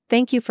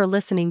Thank you for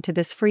listening to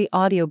this free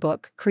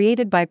audiobook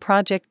created by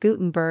Project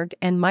Gutenberg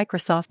and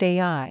Microsoft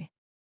AI.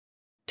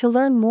 To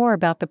learn more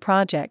about the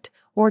project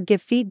or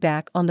give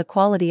feedback on the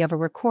quality of a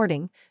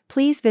recording,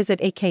 please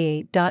visit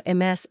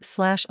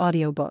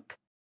aka.ms/audiobook.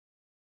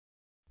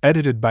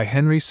 Edited by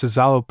Henry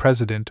Cesallo,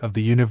 President of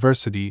the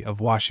University of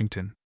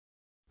Washington.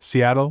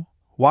 Seattle,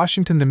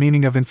 Washington. The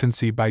Meaning of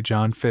Infancy by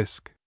John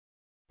Fiske.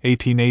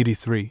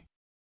 1883.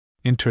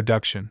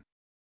 Introduction.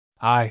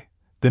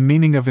 The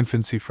Meaning of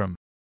Infancy from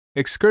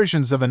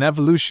Excursions of an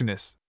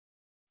Evolutionist.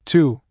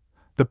 2.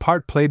 The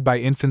part played by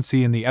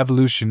infancy in the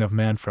evolution of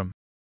man from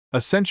A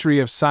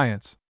Century of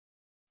Science.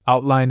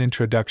 Outline.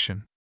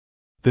 Introduction.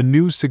 The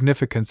new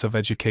significance of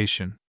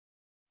education.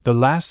 The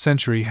last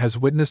century has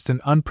witnessed an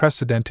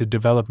unprecedented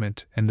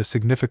development in the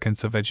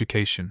significance of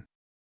education.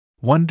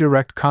 One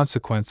direct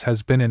consequence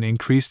has been an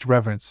increased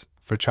reverence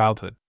for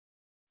childhood.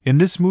 In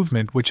this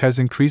movement, which has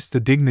increased the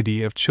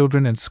dignity of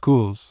children and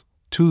schools,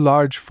 two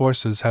large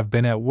forces have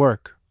been at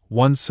work,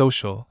 one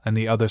social and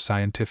the other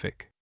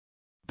scientific.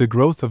 The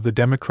growth of the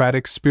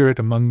democratic spirit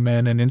among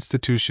men and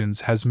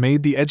institutions has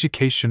made the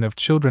education of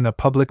children a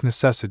public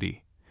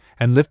necessity,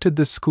 and lifted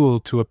the school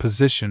to a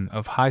position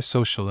of high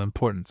social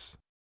importance.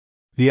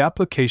 The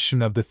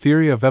application of the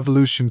theory of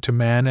evolution to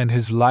man and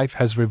his life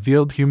has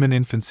revealed human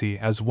infancy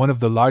as one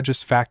of the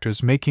largest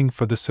factors making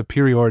for the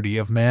superiority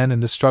of man in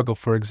the struggle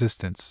for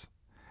existence,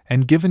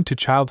 and given to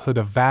childhood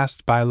a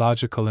vast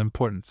biological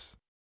importance.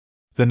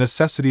 The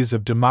necessities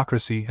of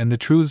democracy and the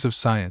truths of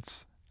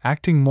science,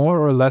 acting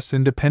more or less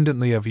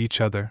independently of each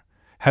other,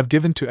 have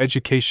given to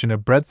education a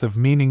breadth of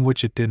meaning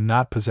which it did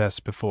not possess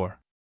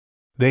before.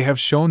 They have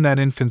shown that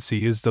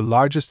infancy is the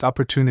largest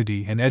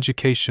opportunity and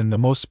education the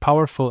most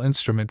powerful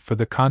instrument for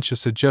the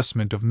conscious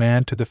adjustment of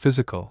man to the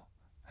physical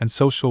and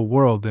social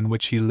world in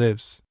which he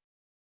lives.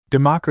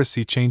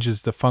 Democracy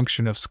changes the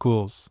function of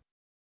schools.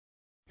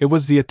 It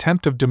was the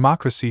attempt of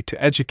democracy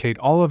to educate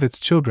all of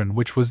its children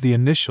which was the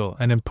initial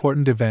and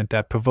important event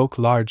that provoked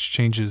large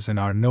changes in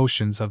our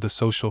notions of the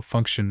social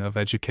function of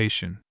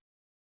education.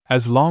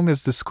 As long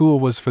as the school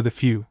was for the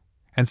few,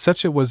 and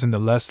such it was in the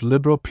less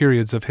liberal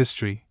periods of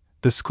history,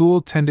 the school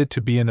tended to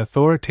be an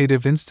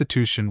authoritative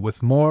institution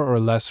with more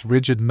or less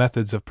rigid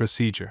methods of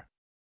procedure.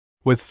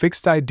 With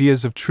fixed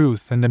ideas of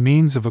truth and the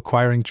means of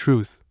acquiring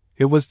truth,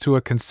 it was to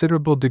a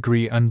considerable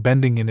degree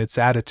unbending in its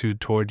attitude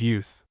toward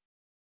youth.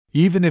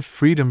 Even if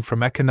freedom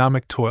from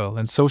economic toil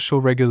and social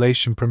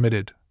regulation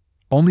permitted,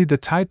 only the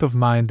type of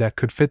mind that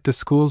could fit the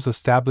school's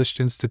established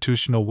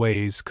institutional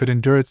ways could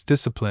endure its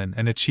discipline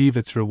and achieve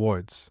its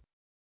rewards.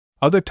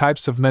 Other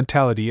types of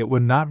mentality it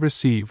would not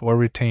receive or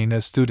retain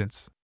as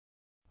students.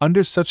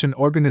 Under such an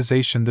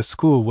organization, the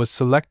school was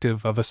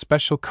selective of a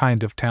special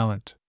kind of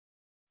talent.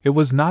 It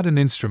was not an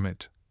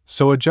instrument,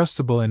 so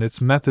adjustable in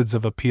its methods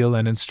of appeal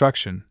and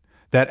instruction,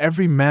 that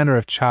every manner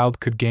of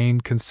child could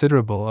gain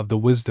considerable of the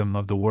wisdom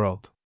of the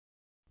world.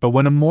 But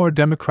when a more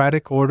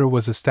democratic order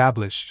was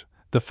established,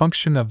 the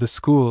function of the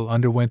school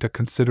underwent a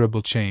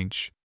considerable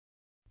change.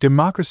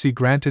 Democracy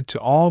granted to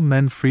all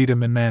men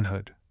freedom in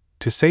manhood.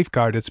 To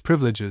safeguard its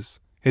privileges,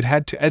 it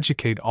had to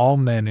educate all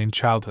men in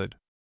childhood.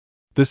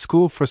 The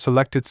school for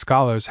selected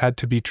scholars had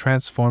to be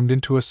transformed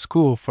into a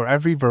school for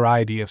every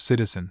variety of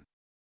citizen.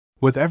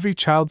 With every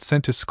child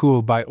sent to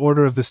school by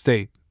order of the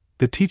state,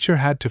 the teacher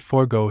had to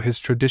forego his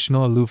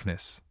traditional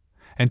aloofness,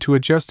 and to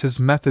adjust his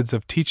methods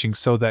of teaching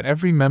so that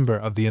every member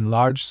of the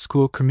enlarged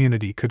school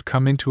community could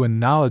come into a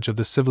knowledge of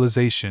the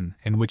civilization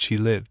in which he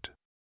lived.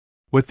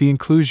 With the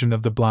inclusion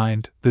of the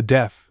blind, the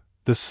deaf,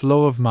 the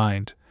slow of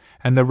mind,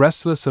 and the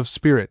restless of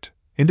spirit,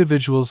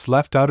 individuals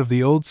left out of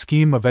the old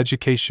scheme of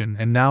education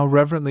and now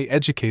reverently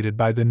educated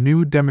by the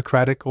new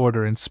democratic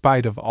order in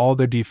spite of all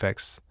their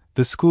defects,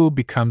 the school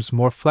becomes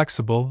more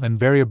flexible and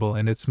variable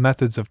in its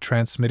methods of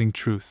transmitting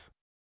truth.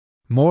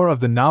 More of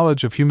the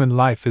knowledge of human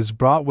life is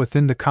brought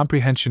within the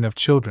comprehension of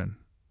children.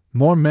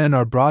 More men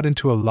are brought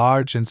into a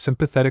large and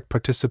sympathetic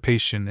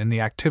participation in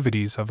the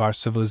activities of our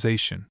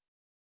civilization.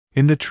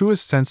 In the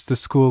truest sense, the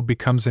school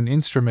becomes an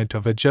instrument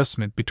of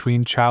adjustment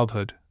between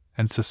childhood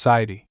and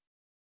society.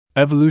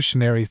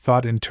 Evolutionary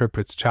thought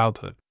interprets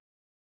childhood.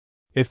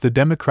 If the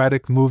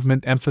democratic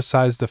movement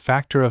emphasized the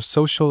factor of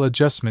social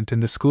adjustment in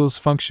the school's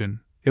function,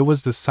 it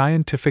was the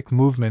scientific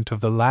movement of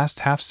the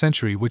last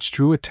half-century which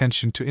drew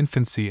attention to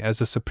infancy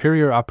as a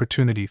superior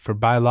opportunity for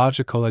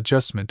biological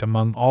adjustment.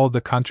 Among all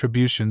the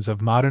contributions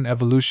of modern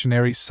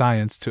evolutionary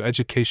science to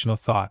educational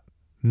thought,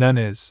 none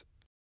is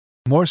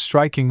more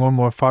striking or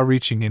more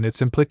far-reaching in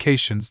its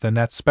implications than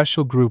that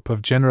special group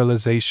of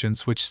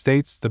generalizations which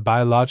states the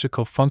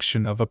biological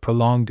function of a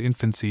prolonged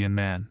infancy in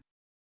man.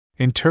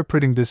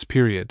 Interpreting this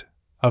period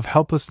of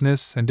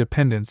helplessness and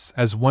dependence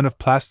as one of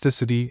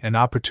plasticity and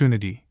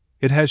opportunity,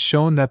 it has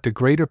shown that the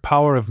greater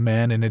power of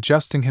man in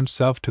adjusting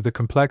himself to the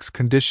complex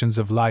conditions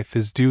of life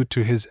is due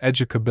to his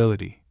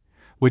educability,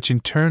 which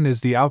in turn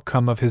is the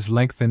outcome of his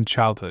lengthened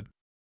childhood.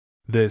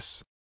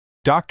 This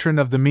doctrine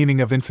of the meaning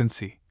of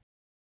infancy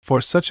for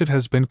such it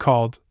has been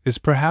called, is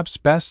perhaps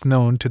best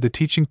known to the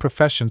teaching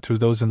profession through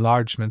those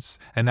enlargements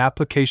and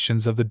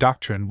applications of the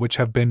doctrine which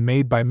have been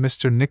made by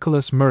Mr.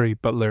 Nicholas Murray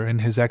Butler in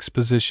his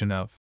exposition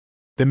of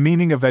the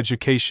meaning of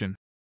education.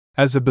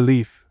 As a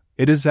belief,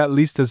 it is at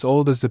least as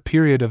old as the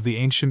period of the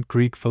ancient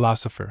Greek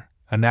philosopher,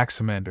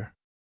 Anaximander.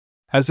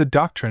 As a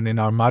doctrine in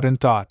our modern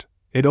thought,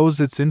 it owes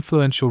its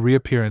influential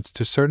reappearance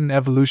to certain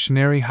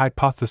evolutionary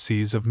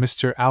hypotheses of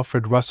Mr.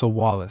 Alfred Russel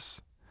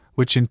Wallace,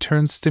 which in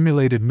turn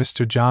stimulated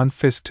Mr. John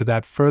Fiske to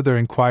that further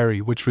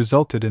inquiry which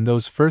resulted in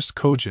those first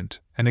cogent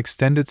and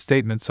extended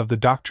statements of the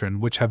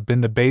doctrine which have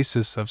been the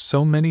basis of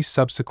so many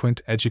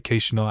subsequent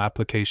educational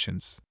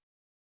applications.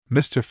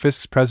 Mr.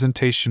 Fiske's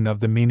presentation of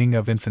the meaning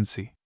of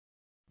infancy.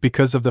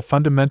 Because of the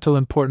fundamental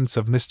importance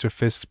of Mr.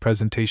 Fiske's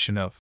presentation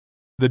of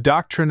the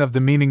doctrine of the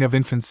meaning of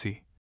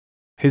infancy,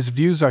 his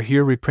views are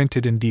here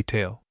reprinted in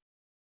detail.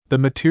 The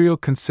material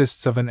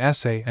consists of an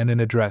essay and an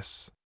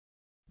address.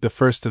 The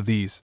first of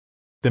these,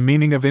 The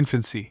Meaning of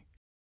Infancy,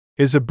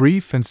 is a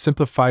brief and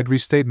simplified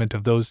restatement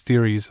of those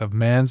theories of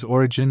man's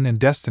origin and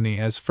destiny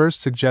as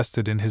first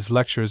suggested in his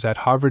lectures at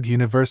Harvard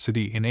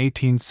University in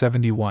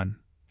 1871,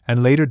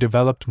 and later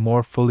developed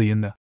more fully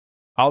in the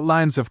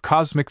Outlines of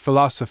Cosmic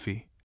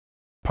Philosophy,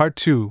 Part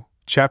 2,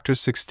 Chapters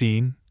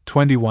 16,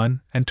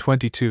 21, and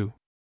 22.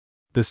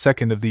 The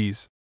second of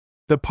these,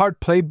 The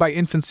Part Played by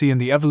Infancy in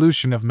the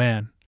Evolution of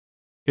Man,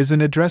 is an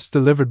address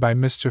delivered by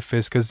Mr.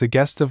 Fiske as the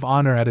guest of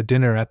honor at a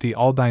dinner at the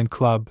Aldine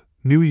Club,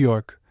 New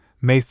York,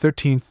 May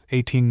 13,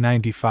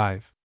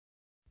 1895.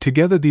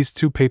 Together these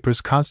two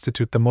papers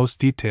constitute the most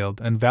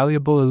detailed and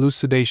valuable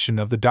elucidation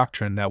of the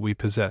doctrine that we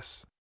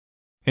possess.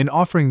 In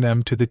offering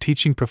them to the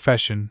teaching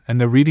profession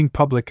and the reading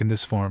public in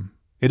this form,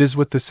 it is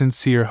with the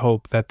sincere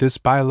hope that this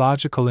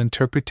biological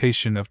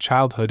interpretation of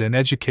childhood and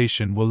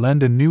education will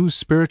lend a new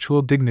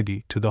spiritual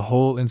dignity to the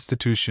whole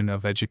institution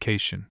of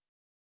education.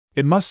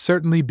 It must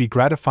certainly be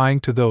gratifying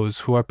to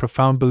those who are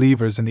profound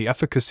believers in the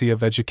efficacy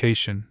of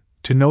education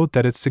to note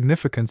that its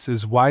significance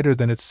is wider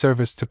than its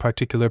service to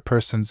particular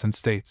persons and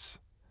states,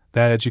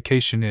 that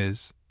education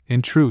is,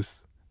 in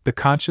truth, the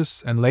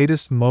conscious and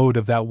latest mode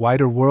of that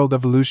wider world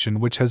evolution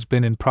which has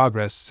been in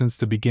progress since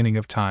the beginning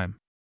of time.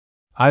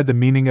 The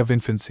meaning of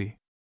infancy.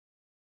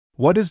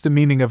 What is the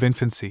meaning of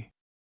infancy?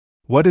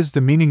 What is the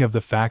meaning of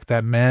the fact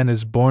that man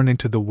is born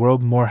into the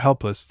world more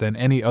helpless than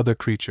any other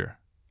creature,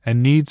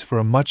 and needs for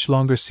a much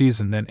longer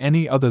season than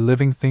any other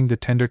living thing the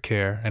tender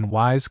care and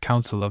wise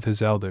counsel of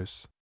his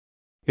elders?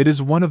 It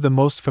is one of the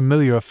most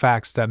familiar of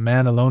facts that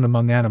man alone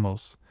among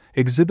animals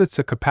exhibits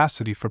a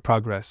capacity for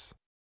progress.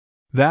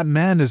 That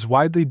man is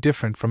widely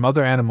different from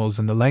other animals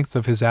in the length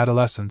of his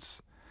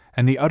adolescence,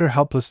 and the utter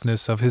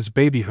helplessness of his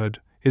babyhood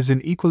is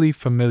an equally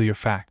familiar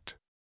fact.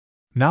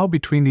 Now,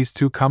 between these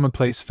two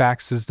commonplace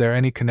facts, is there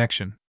any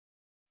connection?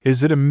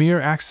 Is it a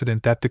mere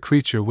accident that the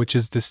creature which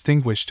is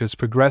distinguished as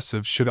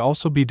progressive should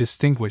also be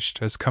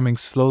distinguished as coming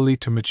slowly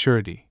to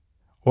maturity?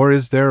 Or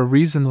is there a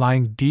reason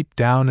lying deep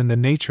down in the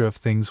nature of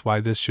things why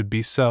this should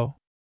be so?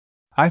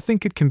 I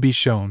think it can be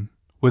shown,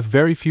 with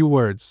very few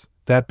words,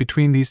 that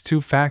between these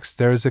two facts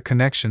there is a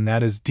connection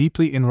that is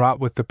deeply inwrought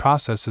with the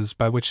processes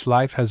by which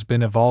life has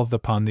been evolved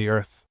upon the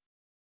earth.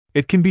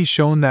 It can be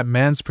shown that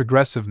man's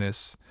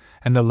progressiveness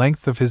and the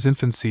length of his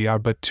infancy are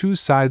but two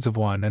sides of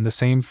one and the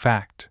same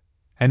fact,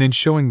 and in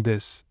showing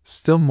this,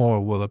 still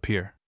more will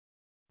appear.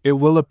 It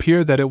will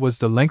appear that it was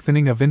the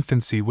lengthening of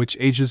infancy which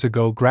ages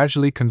ago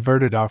gradually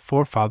converted our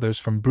forefathers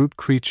from brute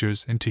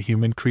creatures into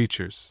human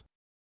creatures.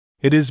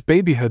 It is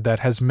babyhood that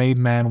has made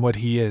man what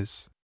he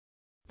is.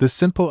 The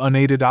simple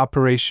unaided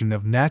operation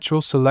of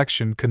natural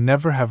selection could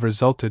never have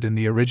resulted in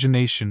the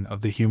origination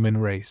of the human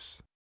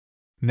race.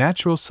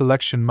 Natural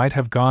selection might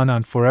have gone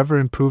on forever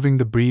improving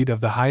the breed of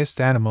the highest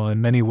animal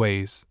in many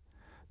ways,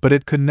 but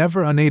it could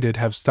never unaided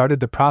have started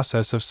the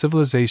process of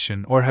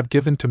civilization or have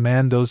given to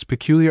man those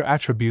peculiar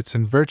attributes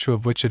in virtue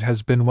of which it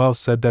has been well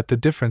said that the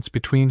difference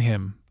between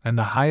him and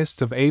the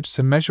highest of apes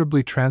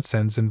immeasurably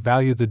transcends in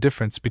value the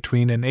difference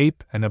between an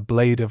ape and a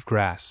blade of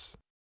grass.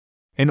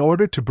 In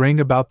order to bring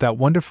about that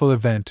wonderful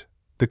event,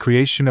 the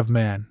creation of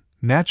man,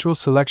 natural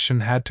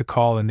selection had to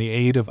call in the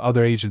aid of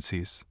other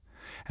agencies,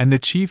 and the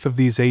chief of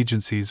these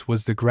agencies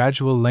was the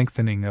gradual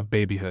lengthening of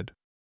babyhood.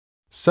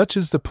 Such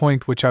is the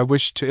point which I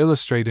wish to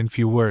illustrate in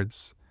few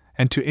words,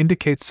 and to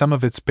indicate some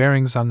of its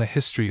bearings on the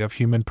history of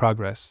human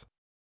progress.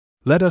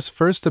 Let us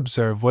first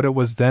observe what it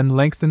was then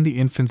lengthened the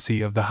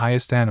infancy of the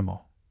highest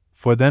animal,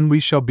 for then we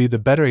shall be the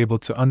better able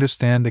to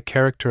understand the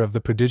character of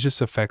the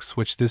prodigious effects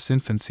which this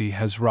infancy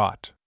has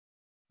wrought.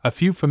 A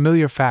few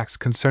familiar facts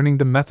concerning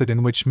the method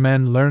in which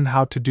men learn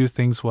how to do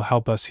things will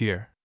help us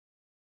here.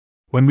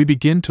 When we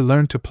begin to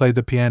learn to play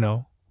the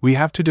piano, we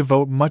have to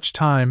devote much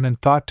time and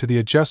thought to the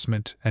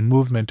adjustment and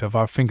movement of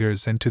our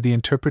fingers and to the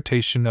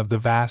interpretation of the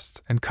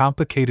vast and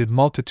complicated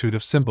multitude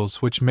of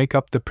symbols which make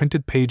up the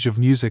printed page of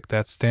music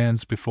that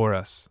stands before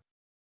us.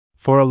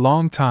 For a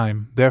long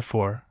time,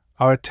 therefore,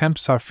 our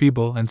attempts are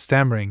feeble and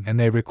stammering, and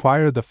they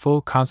require the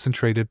full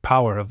concentrated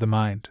power of the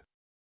mind.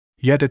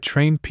 Yet a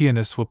trained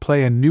pianist will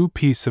play a new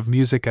piece of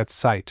music at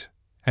sight,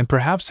 and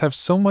perhaps have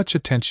so much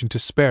attention to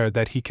spare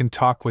that he can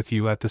talk with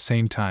you at the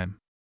same time.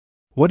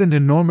 What an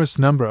enormous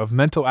number of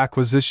mental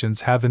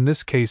acquisitions have in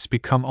this case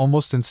become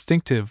almost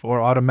instinctive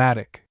or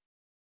automatic.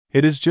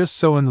 It is just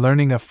so in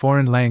learning a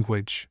foreign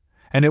language,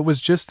 and it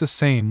was just the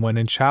same when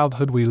in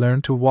childhood we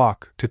learned to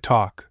walk, to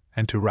talk,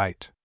 and to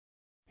write.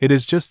 It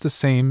is just the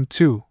same,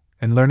 too,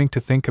 in learning to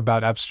think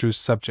about abstruse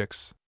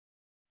subjects.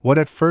 What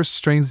at first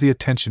strains the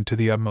attention to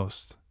the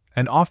utmost,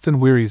 and often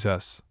wearies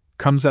us,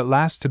 comes at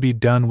last to be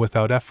done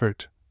without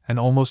effort, and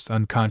almost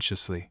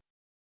unconsciously.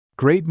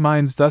 Great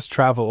minds thus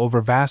travel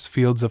over vast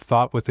fields of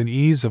thought with an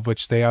ease of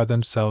which they are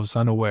themselves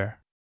unaware.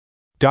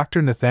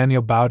 Dr.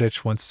 Nathaniel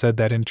Bowditch once said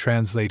that in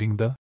translating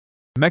the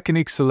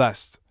Mécanique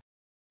Céleste,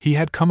 he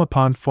had come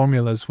upon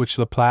formulas which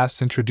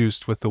Laplace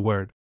introduced with the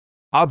word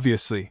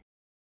obviously,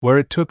 where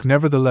it took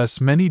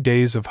nevertheless many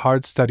days of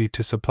hard study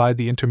to supply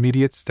the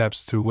intermediate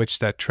steps through which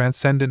that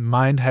transcendent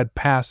mind had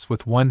passed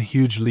with one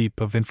huge leap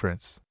of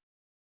inference.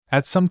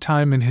 At some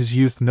time in his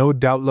youth no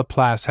doubt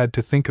Laplace had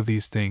to think of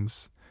these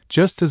things,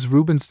 just as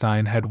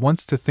Rubinstein had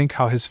once to think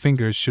how his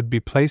fingers should be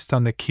placed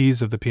on the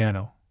keys of the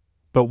piano.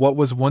 But what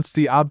was once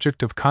the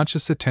object of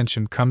conscious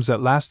attention comes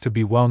at last to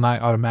be well-nigh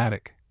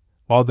automatic,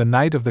 while the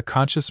night of the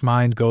conscious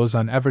mind goes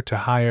on ever to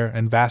higher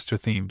and vaster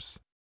themes.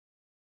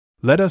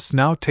 Let us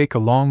now take a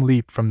long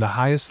leap from the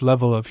highest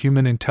level of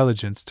human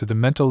intelligence to the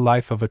mental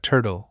life of a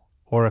turtle,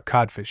 or a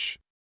codfish.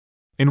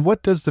 In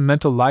what does the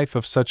mental life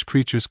of such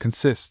creatures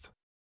consist?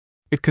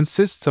 It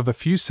consists of a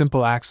few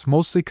simple acts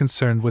mostly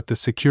concerned with the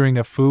securing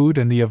of food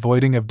and the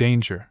avoiding of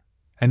danger,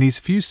 and these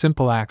few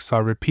simple acts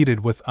are repeated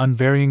with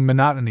unvarying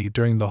monotony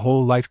during the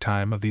whole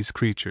lifetime of these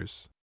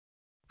creatures.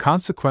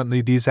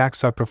 Consequently, these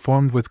acts are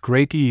performed with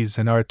great ease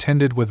and are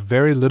attended with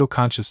very little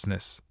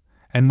consciousness,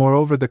 and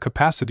moreover the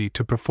capacity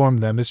to perform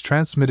them is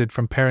transmitted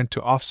from parent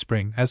to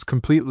offspring as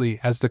completely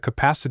as the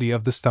capacity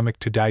of the stomach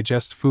to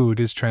digest food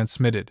is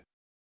transmitted.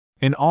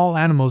 In all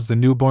animals the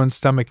newborn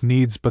stomach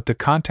needs but the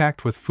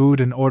contact with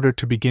food in order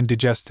to begin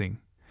digesting,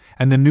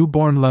 and the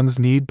newborn lungs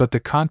need but the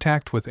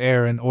contact with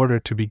air in order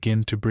to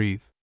begin to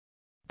breathe.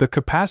 The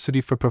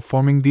capacity for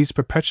performing these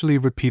perpetually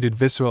repeated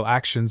visceral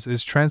actions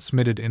is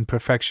transmitted in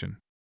perfection.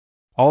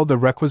 All the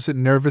requisite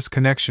nervous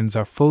connections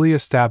are fully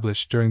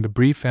established during the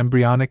brief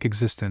embryonic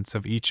existence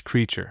of each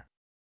creature.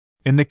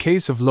 In the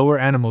case of lower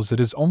animals it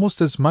is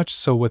almost as much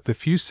so with the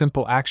few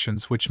simple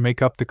actions which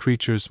make up the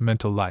creature's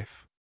mental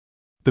life.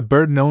 The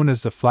bird known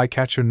as the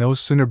flycatcher no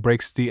sooner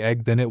breaks the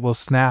egg than it will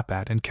snap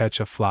at and catch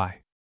a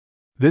fly.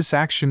 This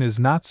action is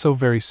not so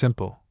very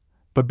simple,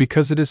 but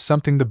because it is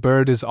something the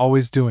bird is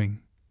always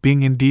doing,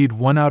 being indeed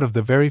one out of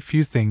the very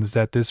few things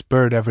that this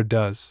bird ever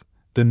does,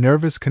 the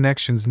nervous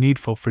connections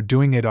needful for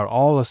doing it are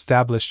all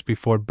established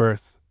before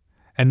birth,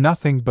 and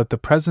nothing but the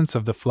presence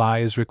of the fly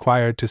is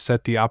required to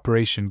set the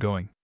operation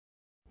going.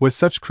 With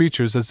such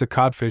creatures as the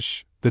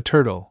codfish, the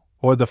turtle,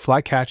 or the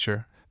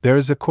flycatcher, there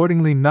is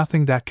accordingly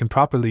nothing that can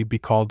properly be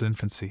called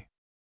infancy.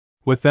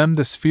 With them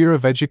the sphere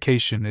of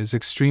education is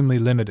extremely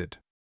limited.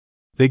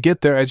 They get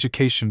their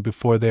education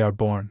before they are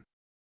born.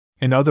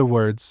 In other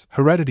words,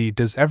 heredity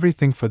does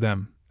everything for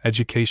them,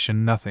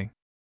 education nothing.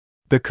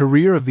 The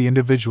career of the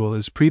individual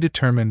is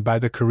predetermined by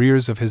the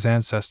careers of his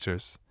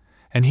ancestors,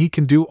 and he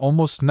can do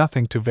almost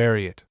nothing to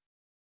vary it.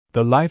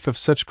 The life of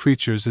such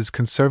creatures is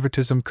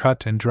conservatism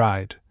cut and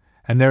dried,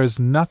 and there is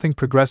nothing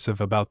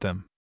progressive about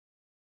them.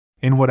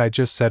 In what I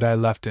just said I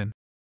left in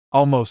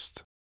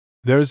almost.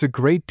 There is a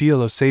great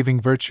deal of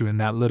saving virtue in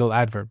that little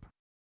adverb.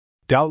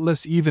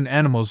 Doubtless even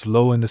animals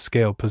low in the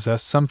scale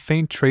possess some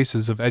faint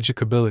traces of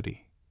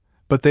educability,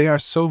 but they are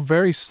so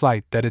very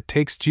slight that it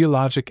takes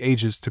geologic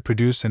ages to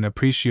produce an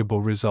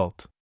appreciable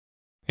result.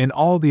 In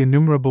all the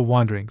innumerable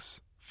wanderings,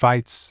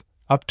 fights,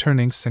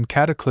 upturnings, and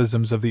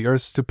cataclysms of the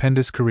earth's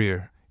stupendous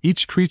career,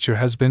 each creature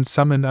has been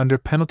summoned under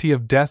penalty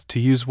of death to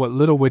use what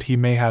little wit he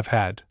may have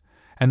had,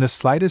 and the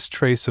slightest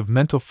trace of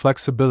mental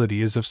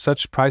flexibility is of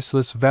such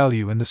priceless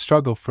value in the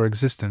struggle for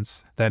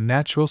existence that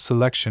natural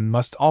selection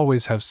must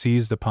always have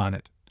seized upon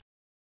it,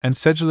 and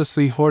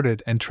sedulously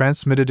hoarded and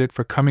transmitted it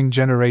for coming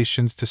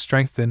generations to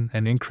strengthen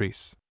and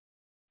increase.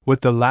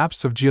 With the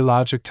lapse of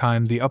geologic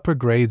time, the upper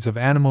grades of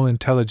animal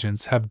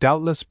intelligence have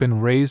doubtless been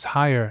raised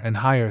higher and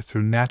higher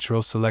through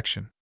natural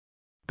selection.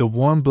 The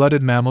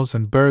warm-blooded mammals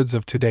and birds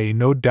of today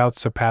no doubt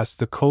surpass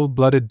the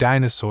cold-blooded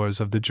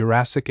dinosaurs of the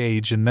Jurassic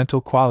Age in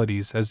mental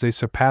qualities as they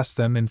surpass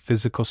them in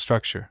physical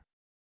structure.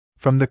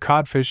 From the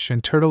codfish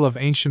and turtle of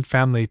ancient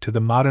family to the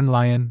modern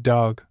lion,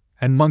 dog,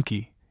 and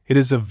monkey, it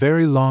is a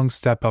very long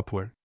step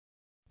upward.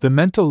 The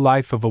mental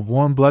life of a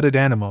warm-blooded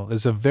animal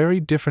is a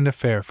very different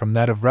affair from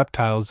that of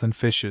reptiles and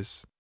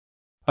fishes.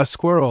 A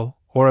squirrel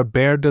or a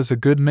bear does a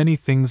good many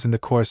things in the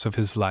course of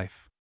his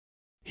life.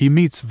 He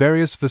meets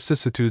various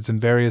vicissitudes in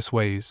various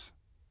ways.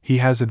 He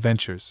has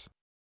adventures.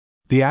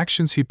 The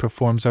actions he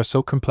performs are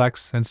so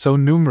complex and so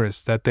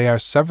numerous that they are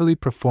severally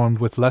performed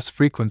with less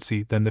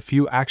frequency than the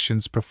few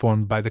actions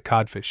performed by the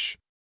codfish.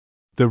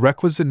 The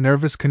requisite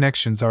nervous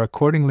connections are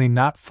accordingly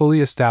not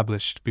fully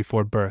established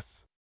before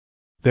birth.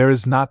 There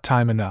is not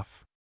time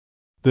enough.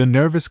 The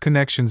nervous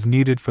connections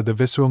needed for the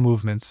visceral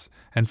movements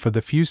and for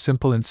the few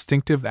simple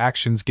instinctive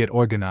actions get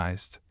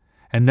organized,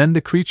 and then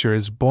the creature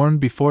is born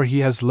before he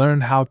has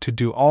learned how to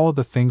do all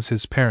the things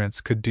his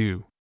parents could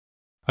do.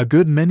 A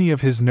good many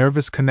of his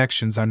nervous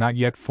connections are not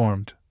yet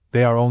formed,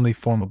 they are only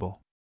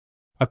formable.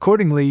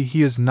 Accordingly,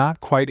 he is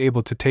not quite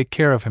able to take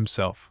care of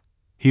himself.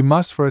 He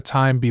must for a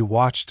time be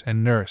watched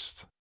and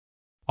nursed.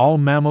 All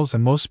mammals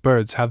and most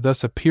birds have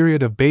thus a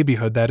period of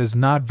babyhood that is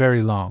not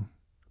very long,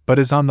 but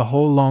is on the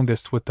whole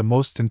longest with the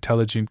most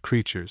intelligent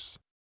creatures.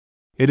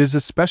 It is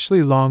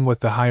especially long with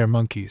the higher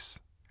monkeys,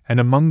 and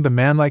among the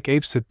man-like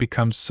apes it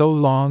becomes so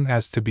long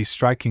as to be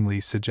strikingly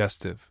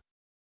suggestive.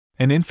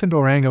 An infant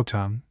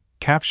orangutan,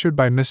 captured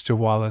by Mr.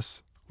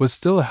 Wallace, was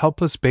still a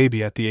helpless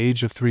baby at the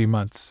age of 3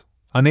 months,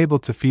 unable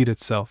to feed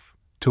itself,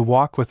 to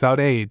walk without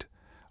aid,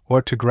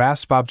 or to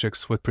grasp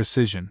objects with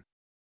precision.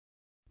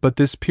 But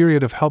this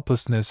period of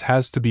helplessness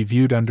has to be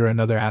viewed under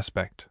another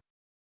aspect.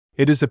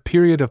 It is a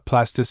period of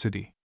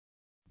plasticity.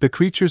 The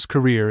creature's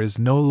career is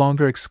no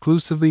longer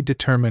exclusively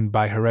determined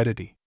by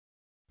heredity.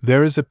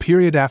 There is a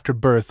period after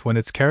birth when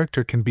its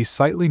character can be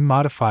slightly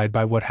modified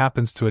by what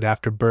happens to it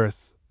after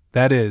birth,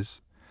 that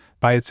is,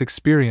 by its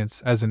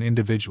experience as an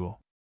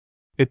individual.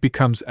 It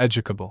becomes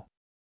educable.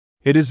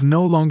 It is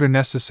no longer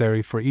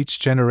necessary for each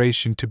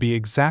generation to be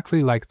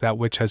exactly like that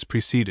which has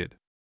preceded.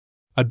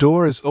 A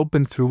door is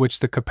opened through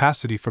which the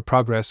capacity for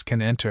progress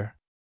can enter.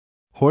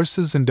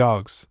 Horses and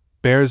dogs,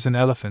 bears and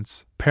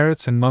elephants,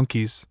 parrots and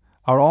monkeys,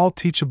 are all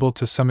teachable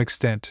to some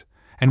extent,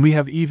 and we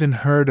have even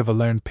heard of a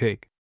learned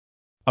pig.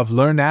 Of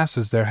learned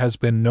asses there has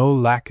been no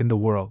lack in the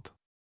world.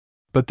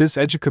 But this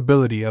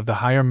educability of the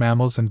higher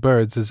mammals and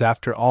birds is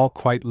after all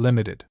quite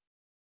limited.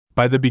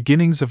 By the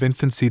beginnings of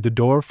infancy the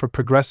door for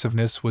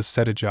progressiveness was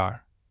set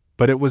ajar,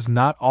 but it was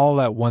not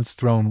all at once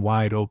thrown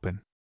wide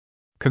open.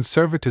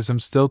 Conservatism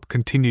still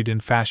continued in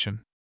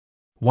fashion.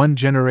 One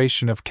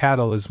generation of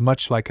cattle is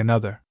much like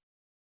another.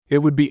 It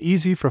would be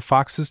easy for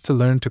foxes to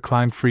learn to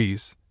climb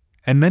trees,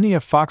 and many a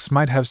fox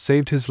might have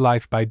saved his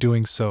life by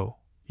doing so,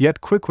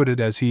 yet quick-witted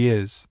as he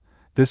is,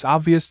 this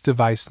obvious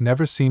device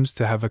never seems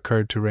to have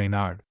occurred to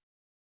Reynard.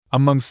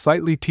 Among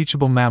slightly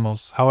teachable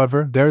mammals,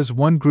 however, there is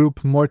one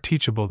group more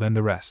teachable than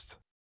the rest.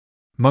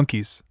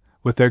 Monkeys,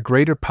 with their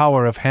greater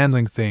power of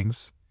handling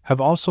things,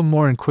 have also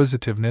more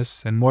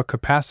inquisitiveness and more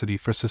capacity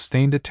for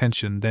sustained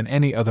attention than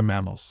any other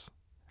mammals,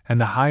 and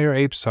the higher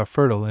apes are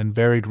fertile in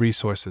varied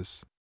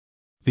resources.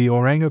 The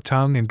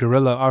orangutan and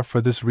gorilla are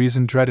for this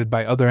reason dreaded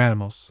by other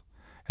animals,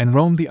 and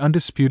roam the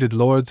undisputed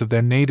lords of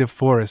their native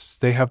forests.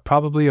 They have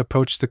probably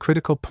approached the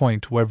critical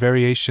point where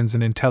variations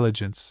in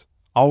intelligence,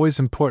 always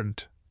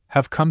important,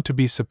 have come to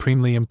be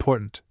supremely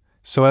important,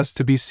 so as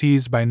to be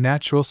seized by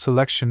natural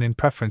selection in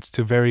preference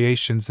to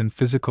variations in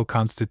physical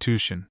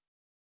constitution.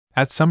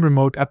 At some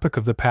remote epoch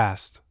of the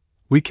past,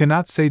 we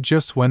cannot say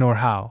just when or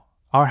how,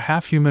 our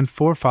half-human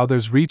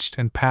forefathers reached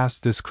and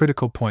passed this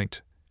critical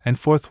point, and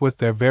forthwith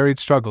their varied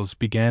struggles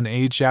began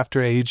age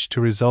after age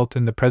to result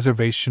in the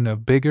preservation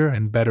of bigger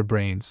and better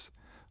brains,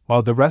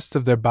 while the rest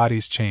of their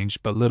bodies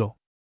changed but little.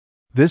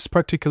 This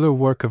particular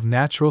work of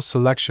natural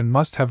selection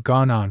must have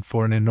gone on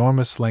for an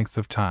enormous length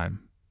of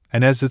time,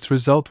 and as its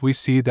result we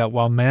see that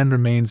while man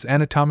remains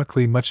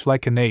anatomically much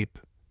like an ape,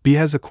 B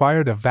has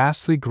acquired a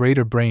vastly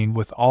greater brain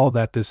with all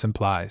that this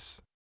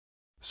implies.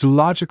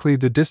 Zoologically,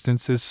 the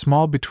distance is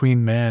small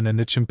between man and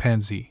the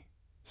chimpanzee.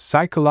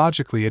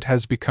 Psychologically, it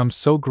has become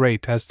so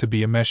great as to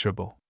be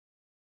immeasurable.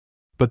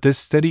 But this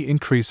steady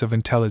increase of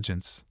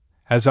intelligence,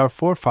 as our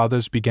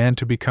forefathers began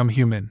to become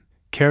human,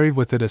 carried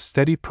with it a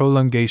steady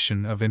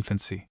prolongation of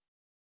infancy.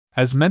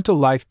 As mental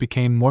life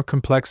became more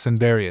complex and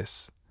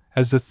various,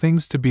 as the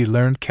things to be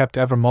learned kept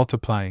ever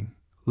multiplying,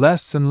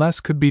 less and less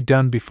could be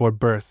done before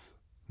birth.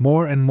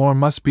 More and more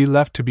must be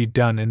left to be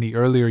done in the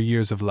earlier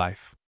years of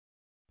life.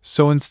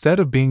 So instead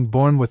of being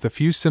born with a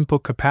few simple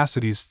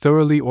capacities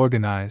thoroughly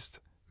organized,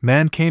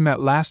 man came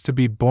at last to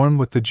be born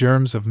with the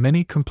germs of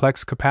many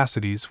complex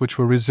capacities which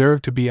were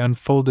reserved to be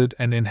unfolded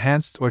and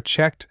enhanced or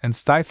checked and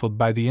stifled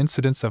by the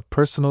incidents of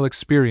personal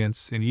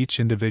experience in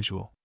each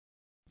individual.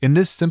 In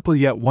this simple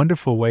yet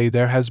wonderful way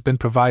there has been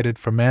provided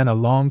for man a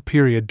long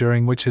period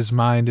during which his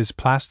mind is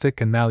plastic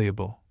and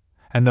malleable,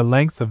 and the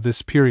length of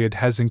this period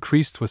has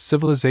increased with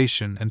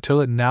civilization until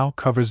it now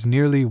covers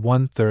nearly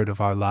 1/3 of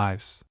our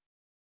lives.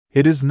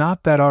 It is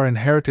not that our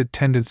inherited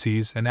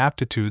tendencies and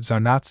aptitudes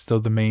are not still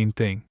the main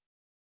thing.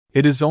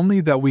 It is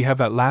only that we have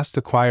at last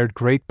acquired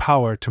great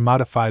power to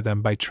modify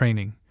them by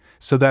training,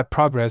 so that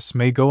progress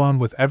may go on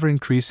with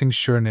ever-increasing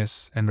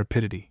sureness and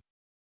rapidity.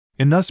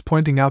 In thus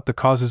pointing out the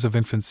causes of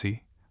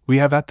infancy, we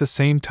have at the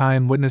same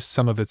time witnessed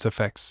some of its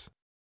effects.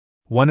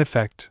 One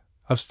effect,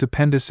 of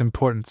stupendous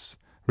importance,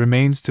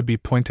 remains to be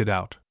pointed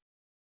out.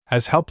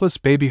 As helpless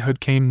babyhood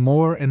came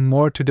more and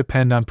more to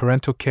depend on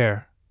parental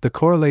care, the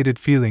correlated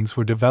feelings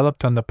were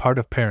developed on the part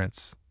of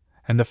parents,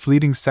 and the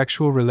fleeting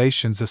sexual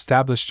relations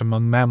established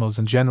among mammals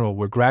in general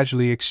were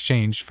gradually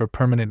exchanged for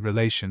permanent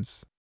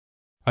relations.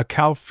 A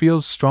cow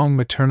feels strong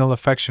maternal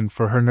affection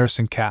for her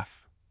nursing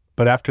calf,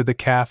 but after the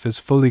calf is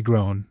fully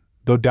grown,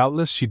 though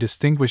doubtless she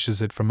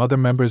distinguishes it from other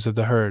members of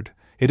the herd,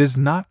 it is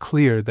not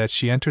clear that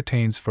she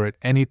entertains for it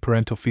any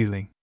parental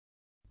feeling.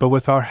 But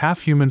with our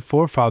half-human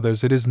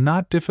forefathers it is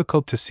not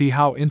difficult to see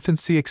how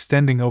infancy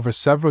extending over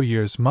several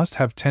years must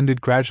have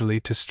tended gradually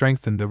to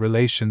strengthen the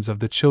relations of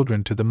the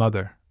children to the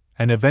mother,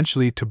 and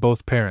eventually to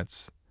both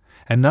parents,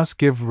 and thus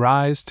give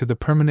rise to the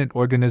permanent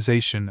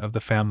organization of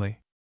the family.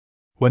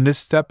 When this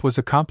step was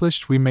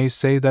accomplished, we may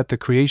say that the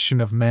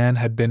creation of man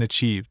had been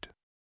achieved.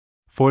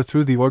 For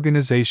through the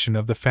organization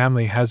of the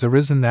family has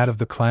arisen that of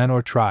the clan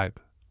or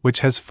tribe, which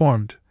has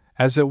formed,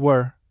 as it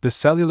were, the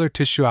cellular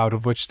tissue out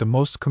of which the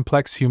most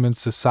complex human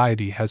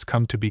society has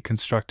come to be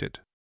constructed.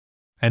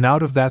 And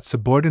out of that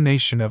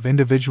subordination of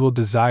individual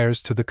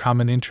desires to the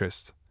common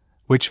interest,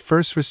 which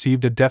first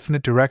received a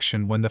definite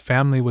direction when the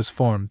family was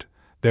formed,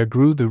 there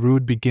grew the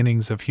rude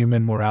beginnings of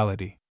human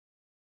morality.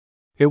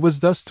 It was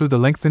thus through the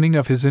lengthening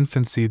of his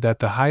infancy that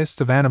the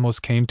highest of animals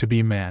came to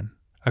be man,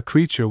 a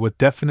creature with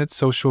definite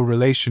social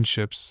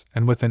relationships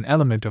and with an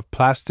element of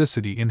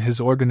plasticity in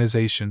his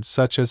organization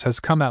such as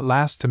has come at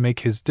last to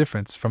make his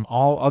difference from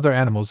all other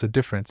animals a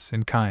difference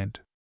in kind.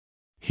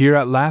 Here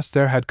at last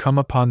there had come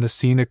upon the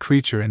scene a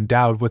creature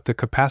endowed with the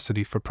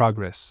capacity for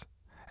progress,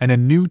 and a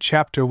new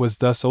chapter was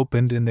thus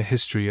opened in the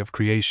history of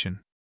creation.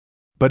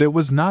 But it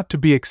was not to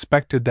be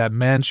expected that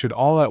man should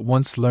all at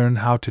once learn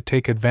how to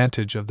take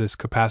advantage of this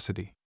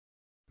capacity.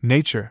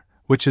 Nature,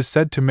 which is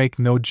said to make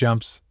no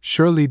jumps,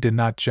 surely did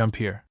not jump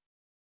here.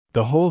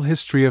 The whole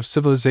history of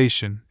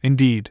civilization,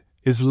 indeed,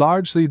 is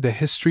largely the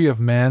history of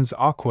man's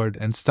awkward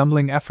and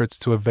stumbling efforts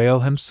to avail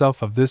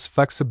himself of this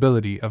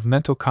flexibility of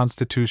mental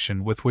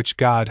constitution with which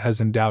God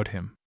has endowed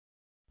him.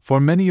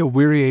 For many a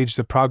weary age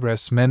the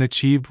progress men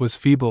achieved was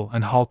feeble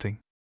and halting.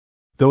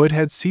 Though it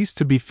had ceased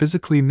to be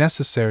physically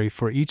necessary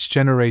for each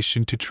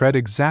generation to tread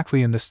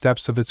exactly in the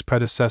steps of its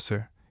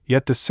predecessor,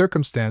 yet the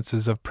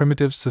circumstances of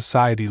primitive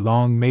society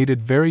long made it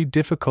very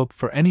difficult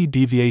for any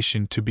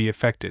deviation to be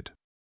effected.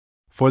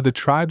 For the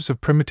tribes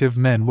of primitive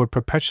men were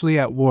perpetually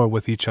at war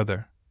with each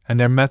other, and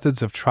their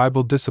methods of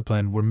tribal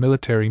discipline were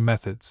military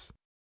methods.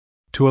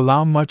 To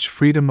allow much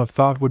freedom of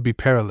thought would be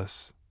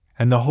perilous,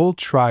 and the whole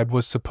tribe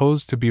was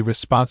supposed to be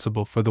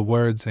responsible for the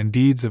words and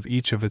deeds of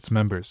each of its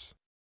members.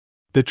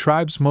 The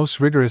tribes most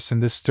rigorous in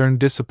this stern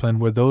discipline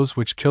were those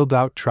which killed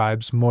out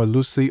tribes more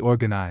loosely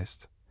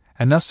organized,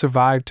 and thus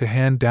survived to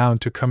hand down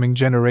to coming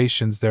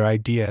generations their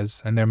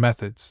ideas and their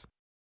methods.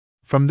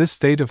 From this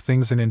state of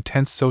things an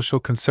intense social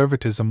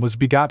conservatism was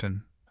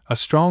begotten, a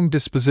strong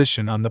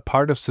disposition on the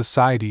part of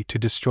society to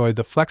destroy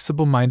the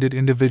flexible-minded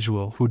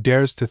individual who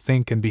dares to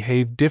think and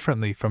behave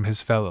differently from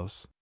his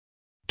fellows.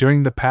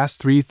 During the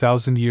past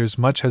 3,000 years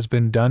much has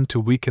been done to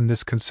weaken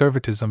this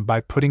conservatism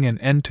by putting an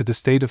end to the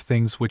state of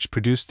things which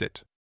produced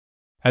it.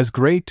 As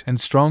great and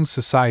strong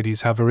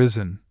societies have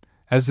arisen,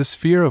 as the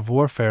sphere of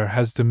warfare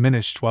has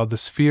diminished while the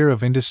sphere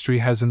of industry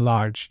has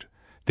enlarged,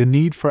 the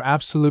need for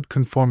absolute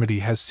conformity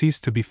has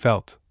ceased to be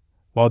felt,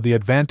 while the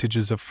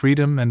advantages of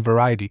freedom and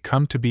variety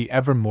come to be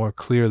ever more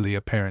clearly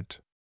apparent.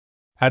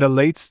 At a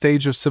late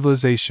stage of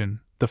civilization,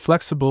 the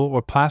flexible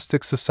or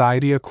plastic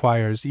society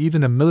acquires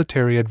even a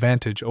military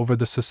advantage over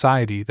the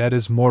society that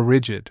is more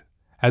rigid,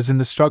 as in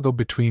the struggle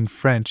between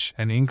French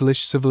and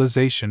English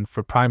civilization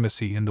for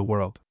primacy in the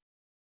world.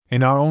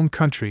 In our own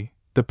country,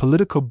 the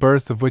political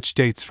birth of which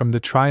dates from the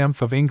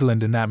triumph of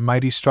England in that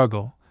mighty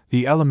struggle,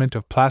 the element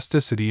of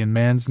plasticity in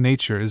man's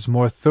nature is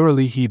more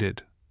thoroughly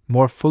heeded,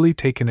 more fully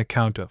taken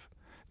account of,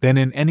 than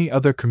in any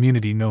other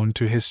community known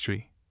to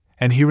history,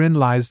 and herein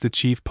lies the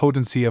chief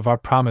potency of our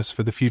promise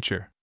for the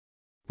future.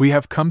 We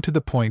have come to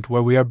the point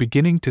where we are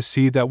beginning to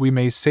see that we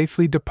may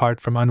safely depart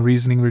from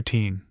unreasoning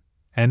routine,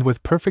 and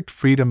with perfect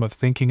freedom of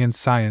thinking in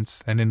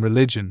science and in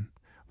religion,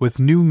 with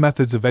new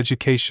methods of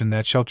education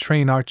that shall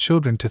train our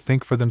children to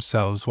think for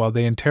themselves while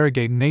they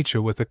interrogate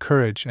nature with a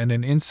courage and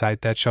an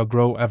insight that shall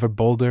grow ever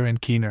bolder and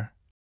keener.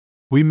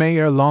 We may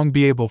ere long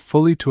be able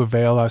fully to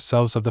avail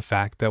ourselves of the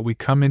fact that we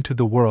come into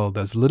the world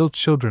as little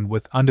children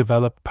with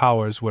undeveloped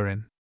powers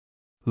wherein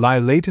lie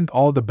latent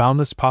all the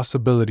boundless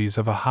possibilities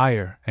of a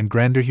higher and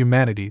grander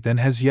humanity than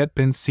has yet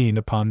been seen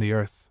upon the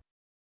earth.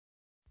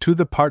 To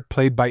the part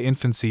played by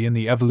infancy in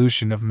the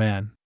evolution of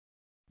man.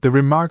 The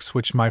remarks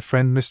which my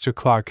friend Mr.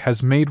 Clark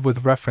has made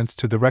with reference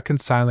to the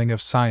reconciling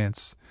of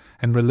science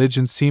and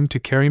religion seem to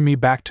carry me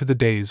back to the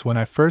days when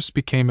I first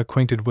became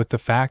acquainted with the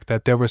fact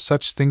that there were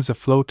such things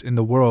afloat in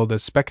the world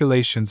as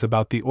speculations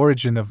about the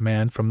origin of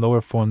man from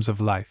lower forms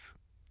of life,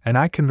 and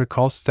I can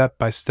recall step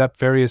by step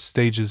various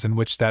stages in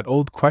which that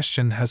old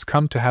question has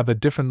come to have a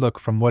different look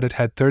from what it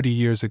had 30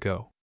 years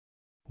ago.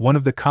 One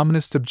of the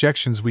commonest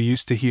objections we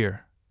used to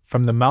hear,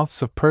 from the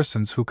mouths of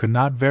persons who could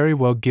not very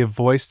well give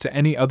voice to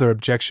any other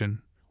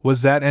objection,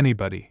 was that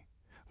anybody,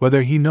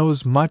 whether he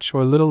knows much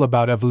or little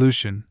about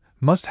evolution,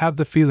 must have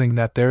the feeling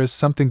that there is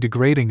something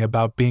degrading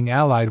about being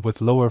allied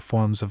with lower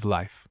forms of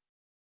life.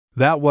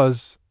 That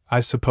was, I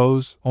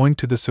suppose, owing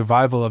to the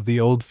survival of the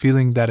old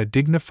feeling that a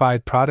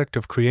dignified product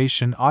of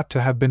creation ought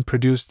to have been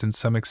produced in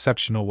some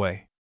exceptional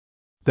way.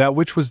 That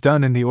which was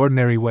done in the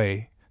ordinary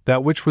way,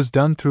 that which was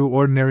done through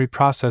ordinary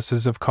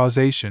processes of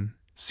causation,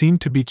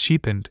 seemed to be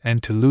cheapened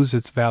and to lose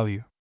its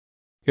value.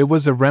 It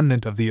was a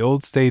remnant of the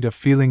old state of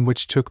feeling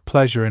which took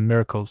pleasure in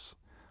miracles,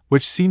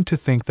 which seemed to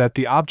think that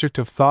the object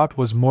of thought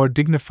was more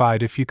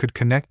dignified if you could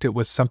connect it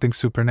with something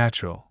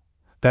supernatural,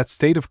 that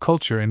state of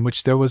culture in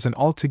which there was an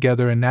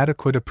altogether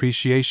inadequate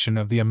appreciation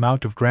of the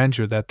amount of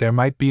grandeur that there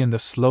might be in the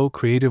slow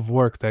creative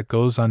work that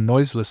goes on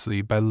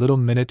noiselessly by little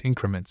minute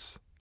increments,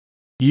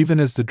 even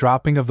as the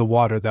dropping of the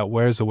water that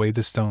wears away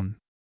the stone.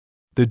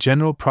 The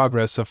general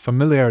progress of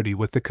familiarity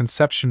with the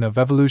conception of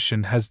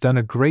evolution has done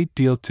a great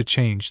deal to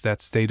change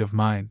that state of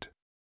mind.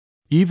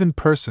 Even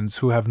persons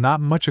who have not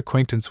much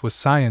acquaintance with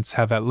science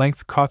have at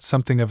length caught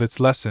something of its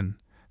lesson,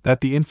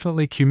 that the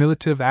infinitely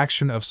cumulative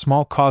action of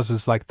small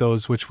causes like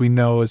those which we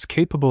know is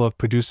capable of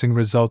producing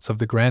results of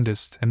the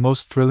grandest and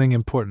most thrilling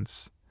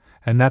importance,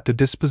 and that the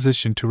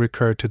disposition to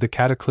recur to the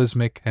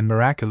cataclysmic and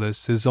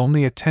miraculous is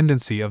only a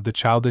tendency of the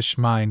childish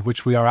mind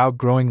which we are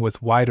outgrowing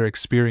with wider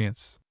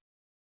experience.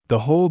 The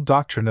whole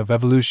doctrine of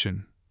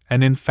evolution,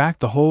 and in fact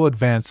the whole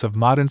advance of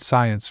modern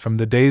science from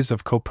the days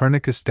of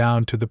Copernicus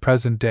down to the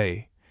present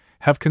day,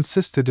 have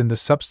consisted in the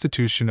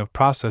substitution of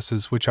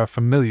processes which are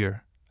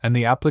familiar, and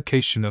the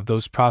application of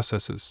those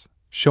processes,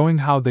 showing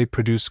how they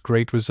produce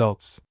great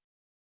results.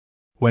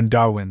 When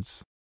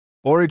Darwin's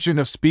Origin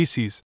of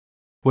Species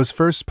was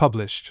first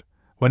published,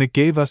 when it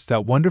gave us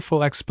that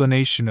wonderful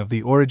explanation of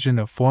the origin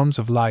of forms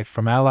of life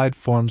from allied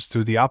forms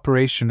through the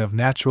operation of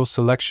natural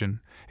selection,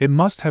 it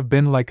must have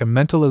been like a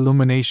mental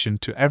illumination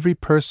to every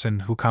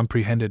person who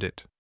comprehended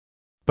it.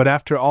 But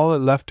after all, it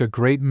left a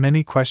great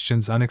many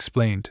questions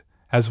unexplained,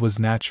 as was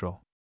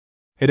natural.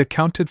 It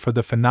accounted for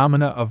the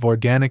phenomena of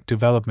organic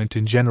development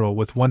in general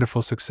with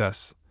wonderful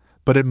success,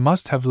 but it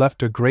must have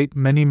left a great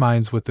many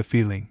minds with the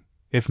feeling,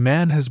 if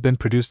man has been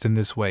produced in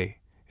this way,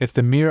 if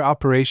the mere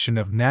operation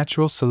of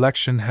natural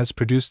selection has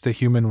produced the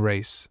human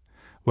race,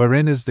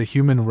 wherein is the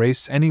human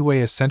race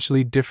anyway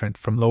essentially different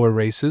from lower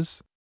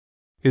races?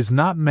 Is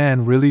not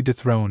man really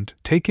dethroned,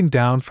 taken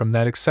down from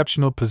that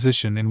exceptional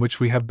position in which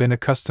we have been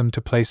accustomed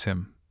to place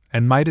him,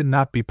 and might it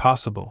not be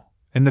possible,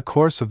 in the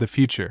course of the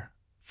future,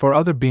 for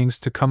other beings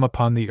to come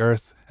upon the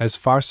earth as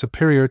far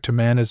superior to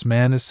man as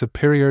man is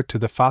superior to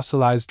the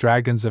fossilized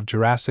dragons of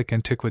Jurassic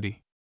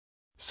antiquity?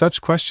 Such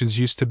questions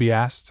used to be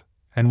asked,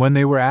 and when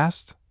they were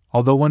asked,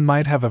 although one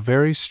might have a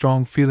very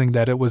strong feeling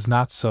that it was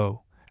not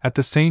so, at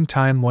the same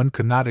time one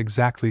could not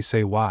exactly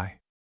say why.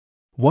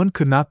 One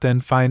could not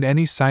then find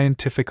any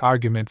scientific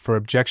argument for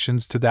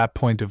objections to that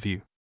point of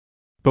view.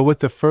 But with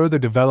the further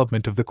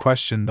development of the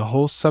question, the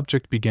whole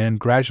subject began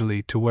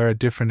gradually to wear a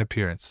different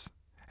appearance,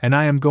 and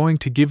I am going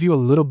to give you a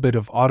little bit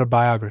of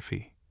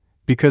autobiography,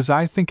 because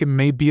I think it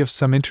may be of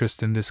some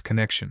interest in this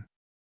connection.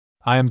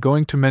 I am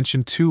going to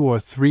mention 2 or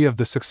 3 of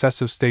the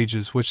successive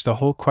stages which the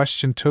whole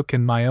question took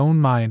in my own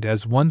mind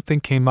as one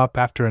thing came up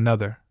after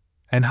another,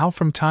 and how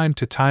from time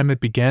to time it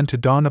began to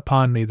dawn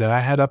upon me that I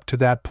had up to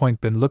that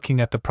point been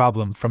looking at the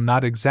problem from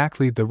not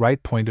exactly the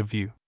right point of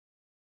view.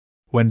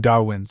 When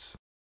Darwin's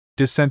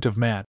Descent of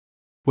Man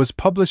was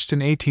published in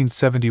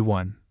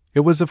 1871, it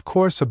was of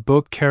course a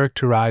book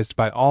characterized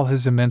by all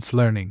his immense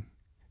learning,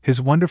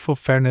 his wonderful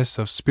fairness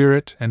of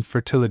spirit and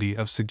fertility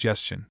of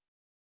suggestion.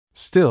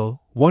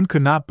 Still, one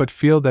could not but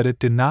feel that it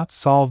did not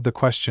solve the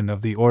question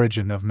of the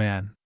origin of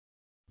man.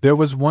 There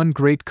was one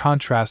great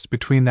contrast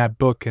between that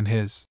book and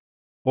his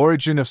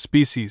Origin of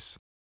Species.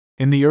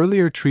 In the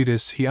earlier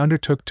treatise he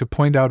undertook to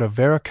point out a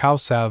vera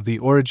causa of the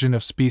origin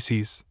of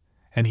species,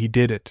 and he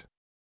did it.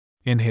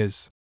 In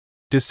his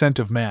Descent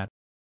of Man,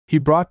 he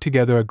brought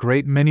together a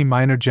great many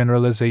minor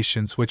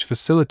generalizations which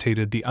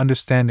facilitated the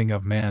understanding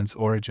of man's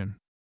origin.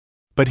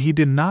 But he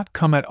did not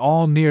come at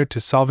all near to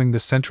solving the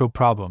central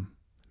problem,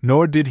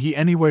 nor did he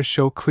anywhere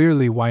show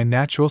clearly why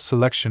natural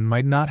selection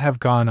might not have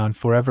gone on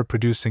forever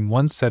producing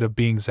one set of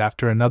beings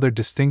after another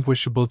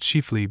distinguishable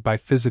chiefly by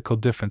physical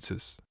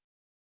differences.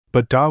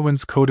 But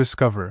Darwin's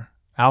co-discoverer,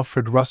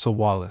 Alfred Russel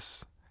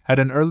Wallace, at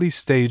an early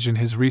stage in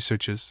his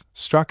researches,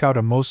 struck out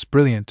a most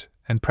brilliant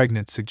and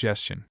pregnant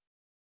suggestion.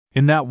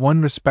 In that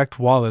one respect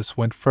Wallace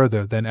went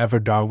further than ever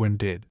Darwin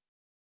did.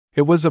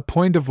 It was a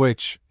point of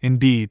which,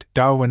 indeed,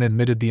 Darwin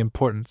admitted the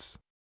importance.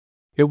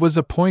 It was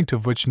a point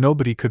of which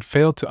nobody could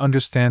fail to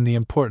understand the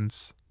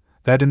importance,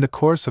 that in the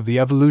course of the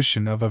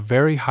evolution of a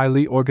very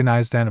highly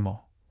organized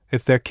animal,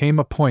 if there came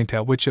a point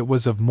at which it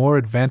was of more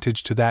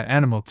advantage to that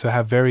animal to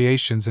have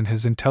variations in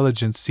his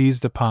intelligence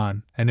seized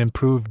upon and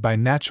improved by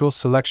natural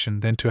selection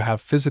than to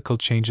have physical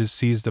changes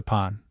seized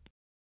upon,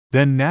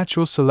 then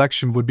natural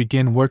selection would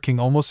begin working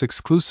almost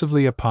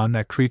exclusively upon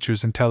that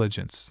creature's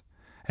intelligence,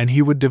 and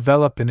he would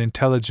develop an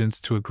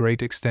intelligence to a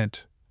great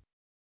extent,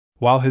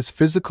 while his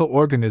physical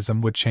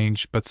organism would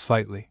change but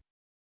slightly.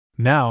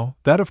 Now,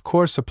 that of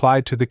course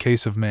applied to the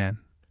case of man,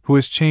 who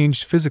has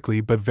changed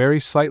physically but very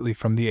slightly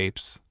from the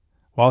apes,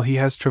 while he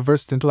has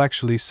traversed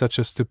intellectually such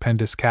a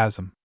stupendous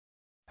chasm.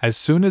 As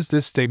soon as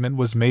this statement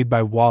was made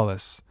by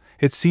Wallace,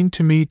 it seemed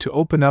to me to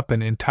open up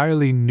an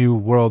entirely new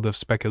world of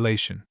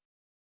speculation.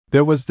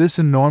 There was this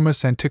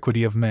enormous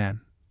antiquity of man,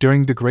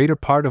 during the greater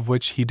part of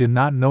which he did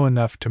not know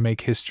enough to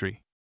make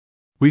history.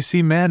 We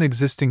see man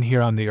existing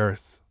here on the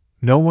earth,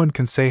 no one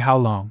can say how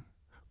long,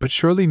 but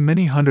surely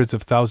many hundreds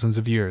of thousands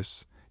of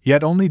years,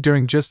 yet only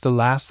during just the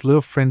last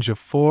little fringe of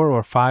 4,000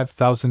 or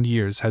 5,000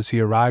 years has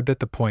he arrived at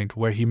the point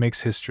where he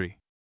makes history.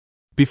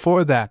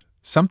 Before that,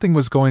 something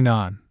was going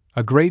on,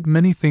 a great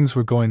many things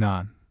were going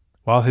on,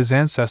 while his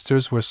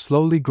ancestors were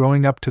slowly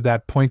growing up to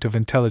that point of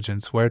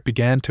intelligence where it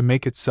began to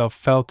make itself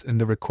felt in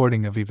the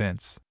recording of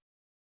events.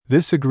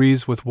 This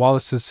agrees with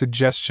Wallace's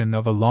suggestion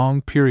of a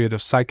long period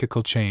of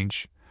psychical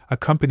change,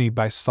 accompanied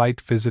by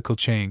slight physical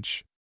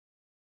change.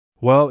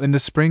 Well, in the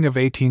spring of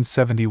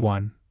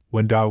 1871,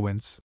 when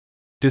Darwin's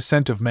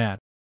Descent of Man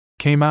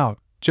came out,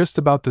 just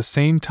about the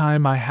same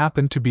time I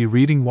happened to be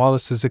reading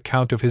Wallace's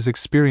account of his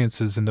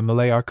experiences in the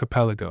Malay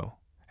archipelago,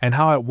 and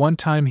how at one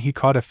time he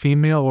caught a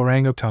female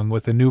orangutan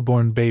with a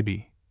newborn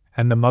baby,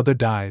 and the mother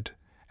died,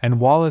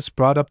 and Wallace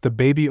brought up the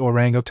baby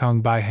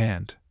orangutan by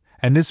hand,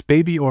 and this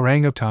baby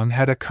orangutan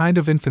had a kind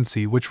of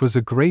infancy which was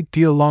a great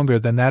deal longer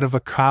than that of a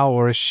cow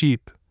or a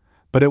sheep,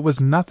 but it was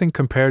nothing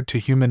compared to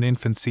human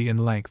infancy in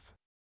length.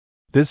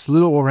 This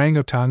little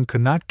orangutan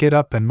could not get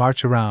up and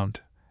march around,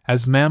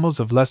 as mammals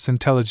of less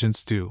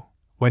intelligence do,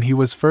 when he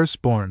was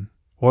first born,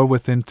 or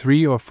within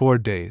 3 or 4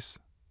 days.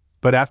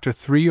 But after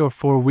 3 or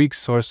 4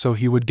 weeks or so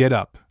he would get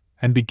up,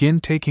 and begin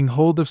taking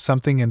hold of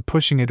something and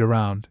pushing it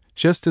around,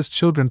 just as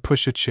children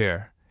push a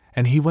chair,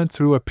 and he went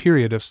through a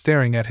period of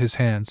staring at his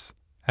hands,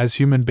 as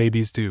human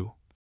babies do,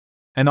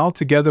 and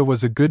altogether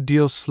was a good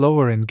deal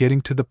slower in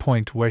getting to the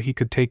point where he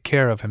could take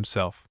care of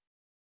himself.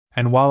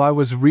 And while I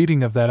was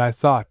reading of that I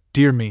thought,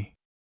 dear me,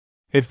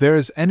 if there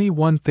is any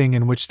one thing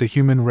in which the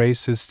human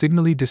race is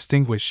signally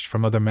distinguished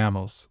from other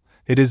mammals,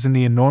 it is in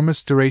the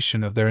enormous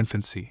duration of their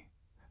infancy.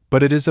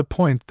 But it is a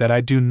point that I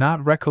do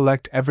not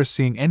recollect ever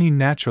seeing any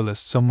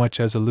naturalist so much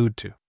as allude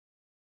to.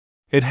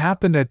 It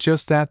happened at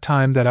just that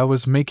time that I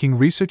was making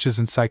researches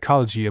in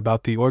psychology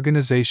about the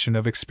organization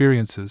of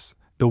experiences,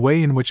 the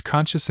way in which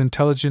conscious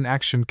intelligent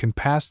action can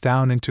pass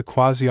down into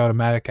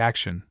quasi-automatic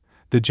action,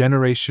 the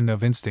generation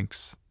of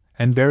instincts,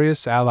 and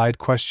various allied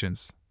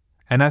questions.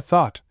 And I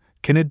thought,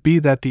 can it be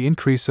that the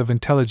increase of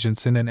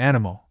intelligence in an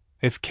animal,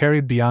 if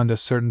carried beyond a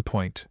certain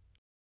point,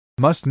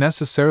 must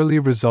necessarily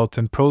result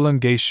in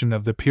prolongation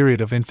of the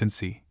period of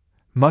infancy,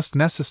 must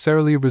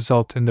necessarily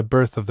result in the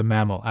birth of the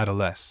mammal at a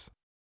less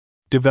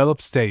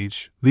developed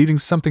stage, leaving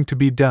something to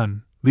be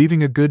done,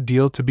 leaving a good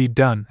deal to be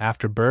done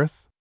after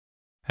birth?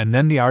 And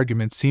then the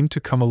argument seemed to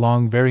come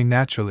along very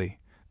naturally,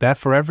 that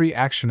for every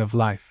action of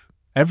life,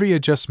 every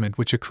adjustment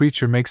which a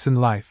creature makes in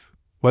life,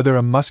 whether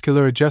a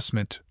muscular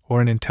adjustment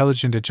or an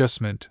intelligent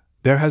adjustment,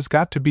 there has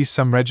got to be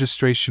some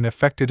registration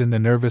effected in the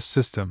nervous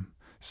system,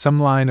 some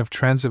line of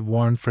transit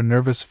worn for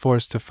nervous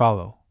force to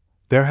follow.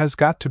 There has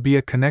got to be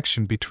a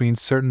connection between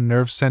certain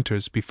nerve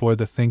centers before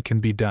the thing can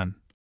be done.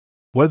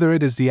 Whether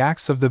it is the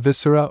acts of the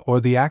viscera or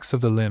the acts of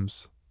the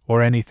limbs,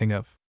 or anything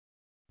of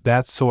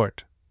that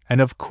sort.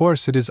 And of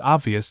course it is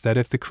obvious that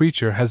if the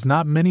creature has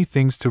not many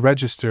things to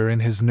register in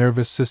his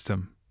nervous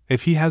system,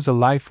 if he has a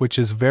life which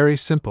is very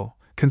simple,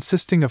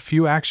 consisting of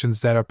few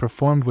actions that are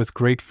performed with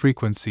great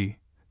frequency,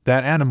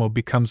 that animal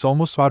becomes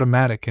almost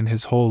automatic in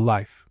his whole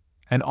life,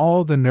 and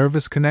all the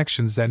nervous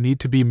connections that need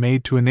to be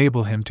made to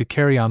enable him to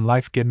carry on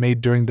life get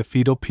made during the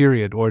fetal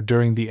period or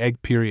during the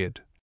egg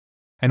period.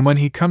 And when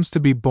he comes to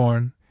be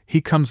born, he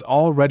comes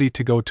all ready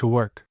to go to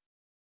work.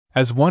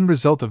 As one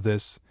result of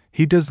this,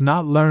 he does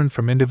not learn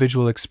from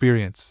individual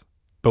experience,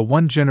 but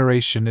one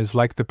generation is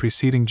like the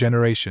preceding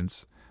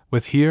generations,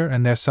 with here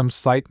and there some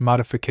slight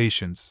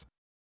modifications.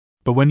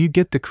 But when you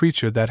get the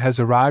creature that has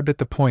arrived at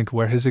the point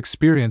where his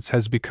experience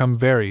has become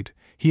varied,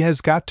 he has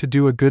got to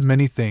do a good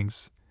many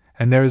things,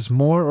 and there is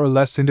more or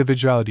less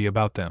individuality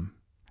about them,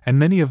 and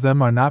many of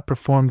them are not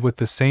performed with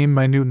the same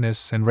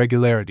minuteness and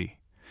regularity,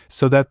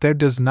 so that there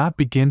does not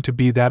begin to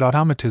be that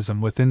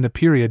automatism within the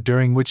period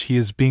during which he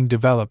is being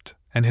developed,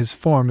 and his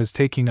form is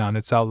taking on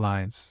its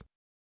outlines.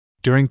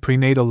 During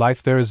prenatal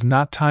life there is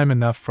not time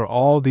enough for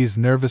all these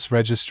nervous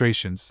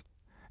registrations,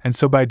 and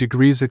so by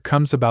degrees it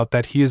comes about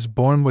that he is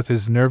born with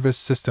his nervous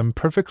system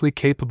perfectly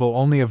capable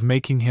only of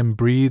making him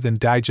breathe and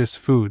digest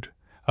food,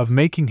 of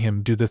making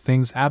him do the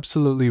things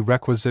absolutely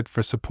requisite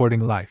for supporting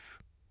life,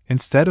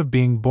 instead of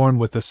being born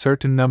with a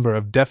certain number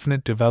of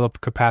definite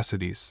developed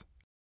capacities.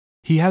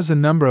 He has a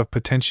number of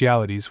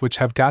potentialities which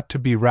have got to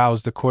be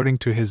roused according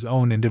to his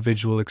own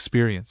individual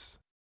experience.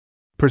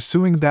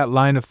 Pursuing that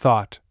line of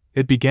thought,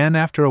 it began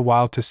after a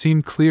while to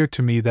seem clear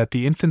to me that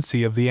the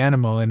infancy of the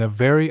animal in a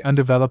very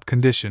undeveloped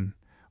condition,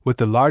 with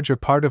the larger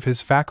part of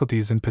his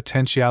faculties in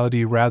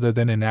potentiality rather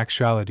than in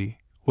actuality,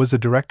 was a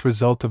direct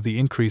result of the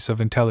increase of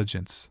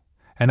intelligence,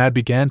 and I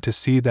began to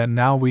see that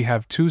now we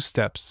have 2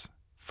 steps.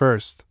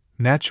 First,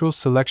 natural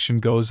selection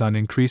goes on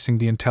increasing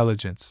the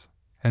intelligence,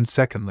 and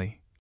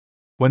secondly,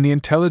 when the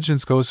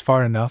intelligence goes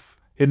far enough,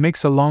 it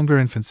makes a longer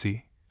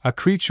infancy, a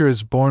creature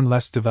is born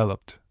less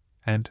developed,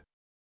 and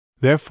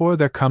therefore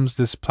there comes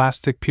this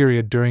plastic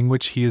period during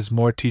which he is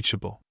more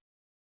teachable.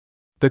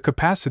 The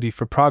capacity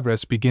for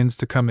progress begins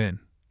to come in,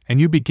 and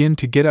you begin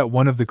to get at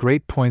one of the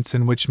great points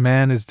in which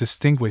man is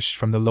distinguished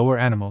from the lower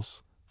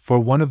animals, for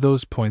one of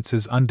those points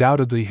is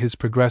undoubtedly his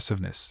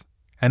progressiveness,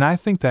 and I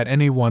think that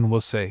anyone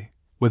will say,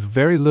 with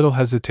very little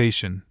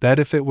hesitation, that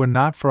if it were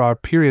not for our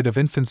period of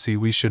infancy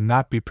we should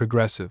not be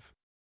progressive.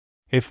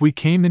 If we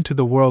came into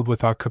the world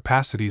with our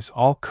capacities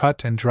all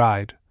cut and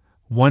dried,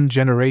 one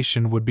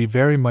generation would be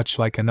very much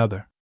like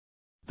another.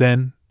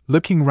 Then,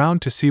 looking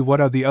round to see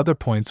what are the other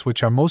points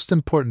which are most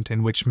important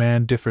in which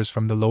man differs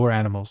from the lower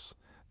animals,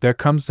 there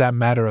comes that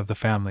matter of the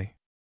family.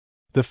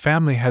 The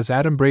family has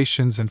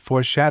adumbrations and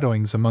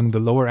foreshadowings among the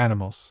lower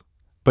animals,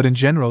 but in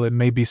general it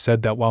may be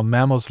said that while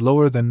mammals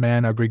lower than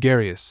man are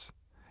gregarious,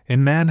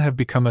 in man have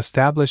become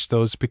established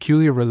those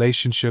peculiar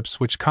relationships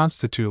which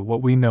constitute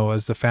what we know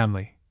as the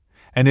family,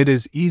 and it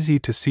is easy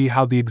to see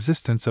how the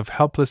existence of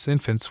helpless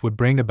infants would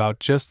bring about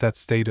just that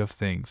state of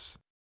things.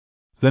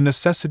 The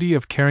necessity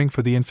of caring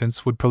for the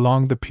infants would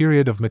prolong the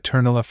period of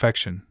maternal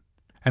affection,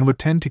 and would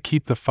tend to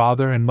keep the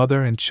father and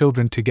mother and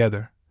children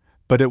together,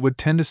 but it would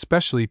tend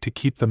especially to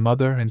keep the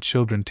mother and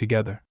children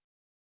together.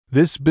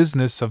 This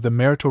business of the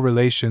marital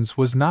relations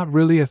was not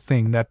really a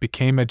thing that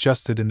became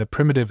adjusted in the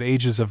primitive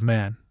ages of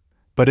man,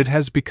 but it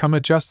has become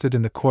adjusted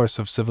in the course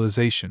of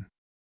civilization.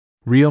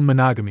 Real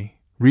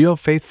monogamy, real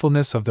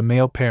faithfulness of the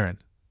male parent,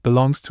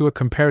 belongs to a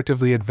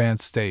comparatively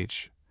advanced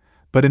stage,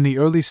 but in the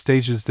early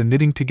stages the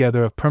knitting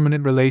together of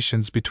permanent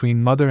relations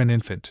between mother and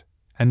infant,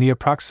 and the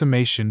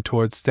approximation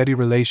towards steady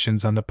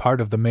relations on the part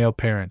of the male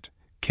parent,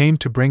 came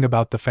to bring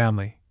about the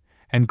family,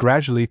 and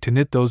gradually to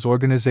knit those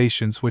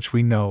organizations which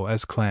we know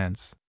as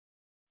clans.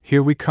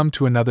 Here we come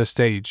to another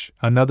stage,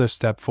 another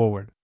step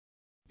forward.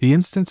 The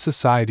instant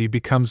society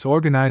becomes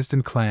organized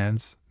in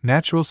clans,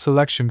 natural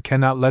selection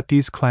cannot let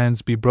these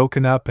clans be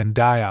broken up and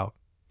die out.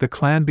 The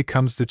clan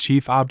becomes the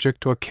chief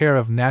object or care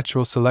of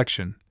natural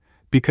selection,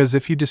 because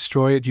if you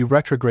destroy it you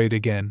retrograde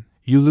again,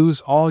 you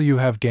lose all you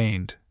have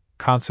gained.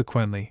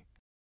 Consequently,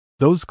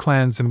 those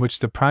clans in which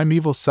the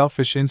primeval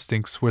selfish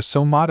instincts were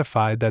so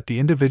modified that the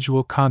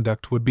individual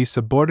conduct would be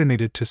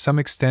subordinated to some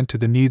extent to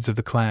the needs of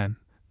the clan,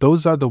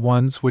 those are the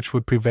ones which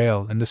would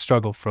prevail in the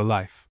struggle for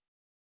life.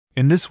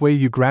 In this way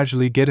you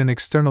gradually get an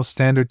external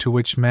standard to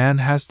which man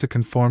has to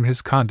conform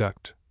his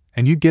conduct,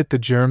 and you get the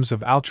germs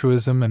of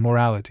altruism and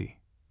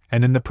morality,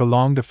 and in the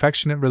prolonged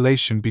affectionate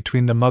relation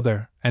between the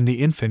mother and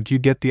the infant you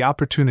get the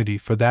opportunity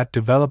for that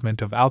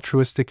development of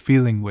altruistic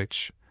feeling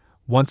which,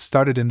 once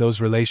started in those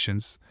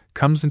relations,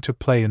 comes into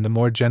play in the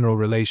more general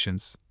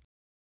relations,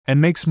 and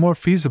makes more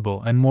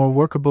feasible and more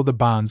workable the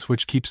bonds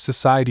which keep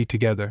society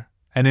together,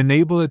 and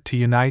enable it to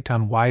unite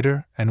on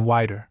wider and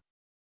wider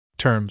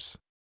terms.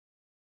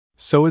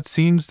 So it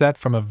seems that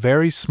from a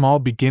very small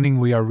beginning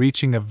we are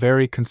reaching a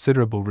very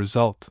considerable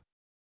result.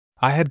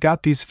 I had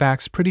got these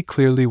facts pretty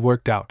clearly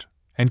worked out,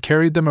 and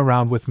carried them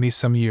around with me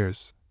some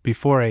years,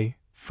 before a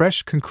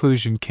fresh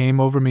conclusion came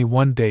over me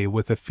one day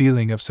with a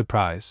feeling of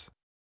surprise.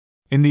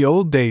 In the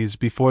old days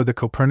before the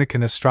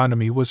Copernican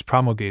astronomy was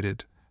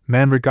promulgated,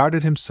 man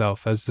regarded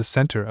himself as the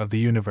center of the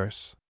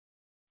universe.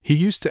 He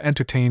used to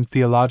entertain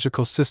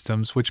theological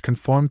systems which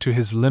conformed to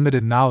his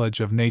limited knowledge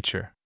of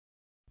nature.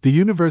 The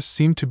universe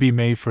seemed to be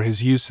made for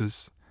his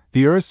uses,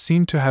 the earth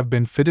seemed to have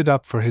been fitted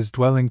up for his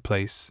dwelling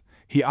place,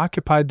 he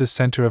occupied the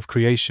center of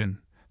creation,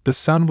 the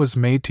sun was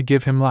made to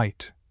give him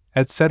light,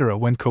 etc.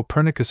 When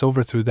Copernicus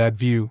overthrew that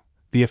view,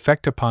 the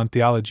effect upon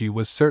theology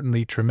was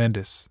certainly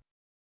tremendous.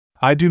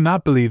 I do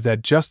not believe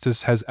that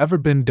justice has ever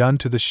been done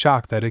to the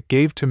shock that it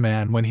gave to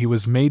man when he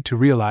was made to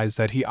realize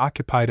that he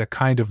occupied a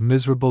kind of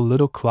miserable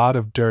little clod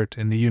of dirt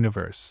in the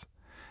universe,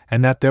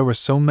 and that there were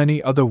so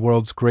many other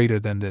worlds greater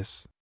than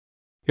this.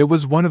 It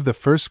was one of the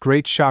first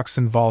great shocks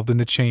involved in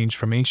the change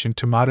from ancient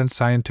to modern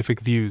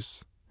scientific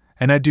views,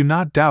 and I do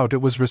not doubt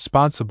it was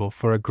responsible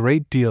for a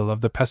great deal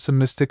of the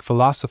pessimistic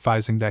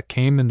philosophizing that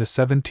came in the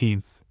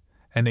 17th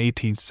and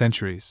 18th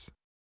centuries.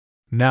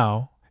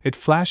 Now, it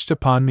flashed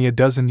upon me a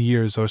dozen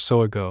years or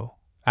so ago,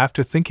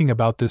 after thinking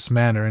about this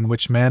manner in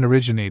which man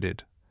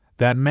originated,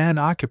 that man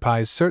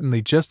occupies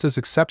certainly just as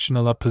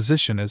exceptional a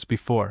position as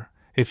before,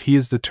 if he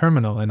is the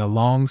terminal in a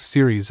long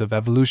series of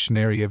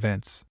evolutionary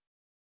events.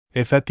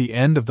 If at the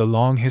end of the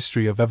long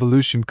history of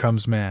evolution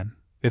comes man,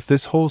 if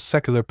this whole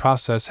secular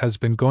process has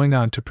been going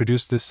on to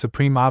produce this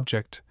supreme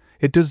object,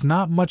 it does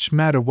not much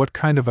matter what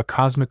kind of a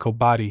cosmical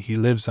body he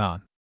lives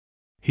on.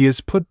 He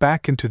is put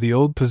back into the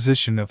old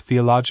position of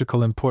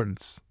theological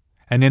importance,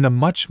 and in a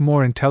much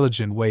more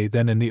intelligent way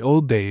than in the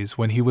old days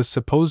when he was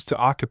supposed to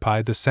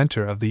occupy the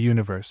center of the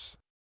universe.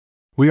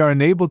 We are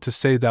enabled to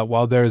say that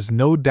while there is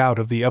no doubt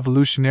of the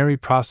evolutionary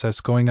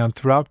process going on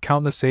throughout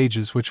countless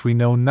ages which we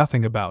know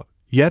nothing about,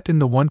 yet in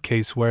the one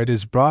case where it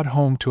is brought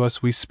home to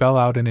us we spell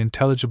out an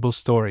intelligible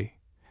story,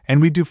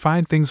 and we do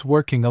find things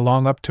working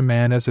along up to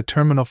man as a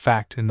terminal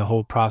fact in the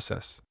whole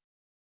process.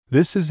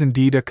 This is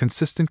indeed a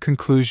consistent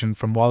conclusion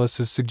from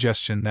Wallace's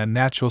suggestion that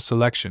natural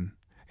selection,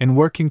 in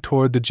working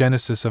toward the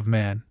genesis of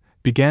man,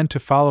 began to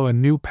follow a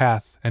new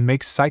path and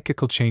make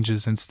psychical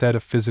changes instead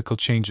of physical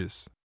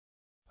changes.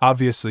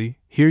 Obviously,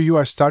 here you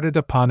are started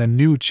upon a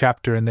new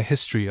chapter in the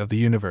history of the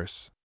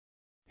universe.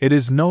 It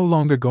is no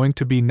longer going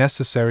to be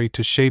necessary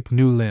to shape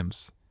new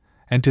limbs,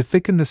 and to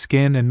thicken the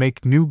skin and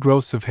make new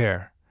growths of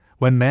hair,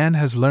 when man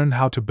has learned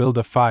how to build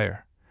a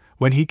fire,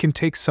 when he can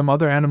take some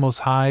other animal's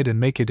hide and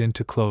make it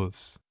into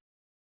clothes.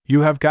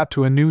 You have got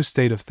to a new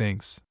state of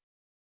things.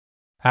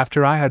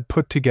 After I had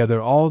put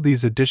together all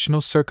these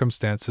additional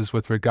circumstances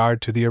with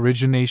regard to the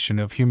origination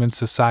of human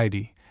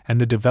society and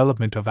the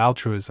development of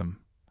altruism,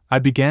 I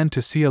began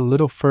to see a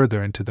little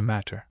further into the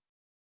matter.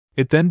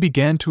 It then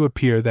began to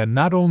appear that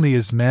not only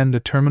is man the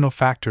terminal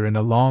factor in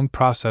a long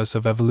process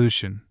of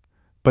evolution,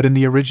 but in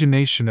the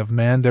origination of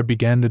man there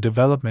began the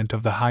development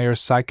of the higher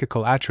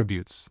psychical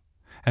attributes,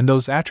 and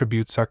those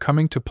attributes are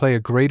coming to play a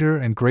greater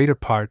and greater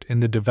part in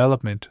the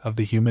development of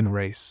the human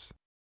race.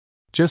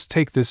 Just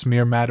take this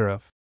mere matter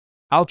of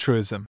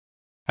altruism,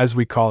 as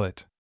we call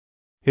it.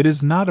 It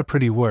is not a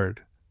pretty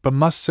word, but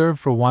must serve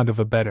for want of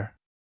a better.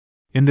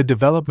 In the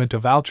development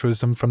of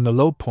altruism from the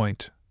low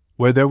point,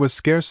 where there was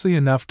scarcely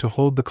enough to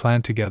hold the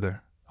clan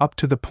together, up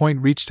to the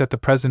point reached at the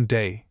present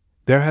day,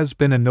 there has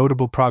been a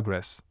notable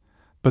progress,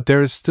 but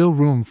there is still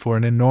room for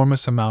an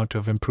enormous amount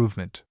of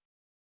improvement.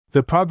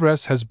 The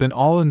progress has been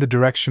all in the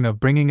direction of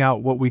bringing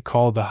out what we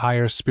call the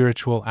higher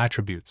spiritual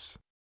attributes.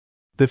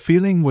 The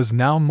feeling was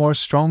now more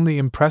strongly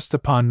impressed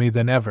upon me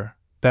than ever,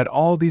 that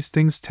all these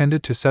things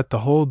tended to set the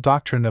whole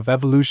doctrine of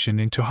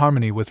evolution into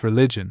harmony with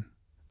religion,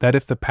 that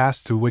if the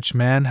past through which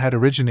man had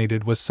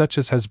originated was such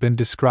as has been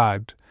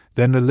described,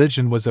 then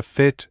religion was a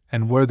fit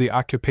and worthy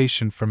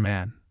occupation for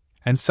man,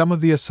 and some of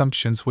the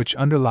assumptions which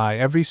underlie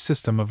every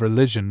system of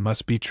religion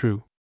must be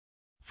true.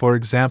 For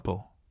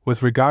example,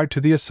 with regard to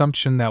the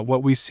assumption that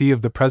what we see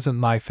of the present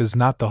life is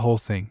not the whole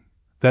thing,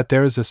 that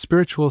there is a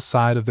spiritual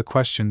side of the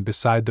question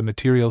beside the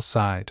material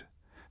side,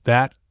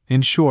 that,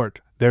 in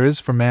short, there is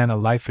for man a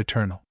life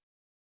eternal.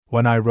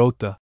 When I wrote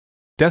The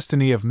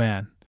Destiny of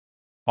Man,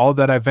 all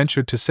that I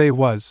ventured to say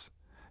was,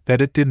 that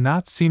it did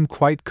not seem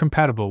quite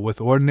compatible with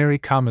ordinary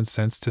common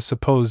sense to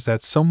suppose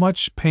that so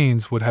much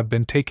pains would have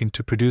been taken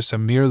to produce a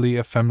merely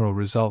ephemeral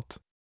result.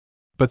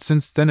 But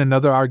since then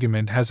another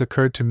argument has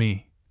occurred to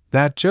me,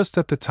 that just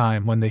at the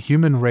time when the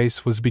human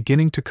race was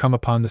beginning to come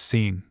upon the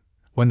scene,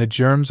 when the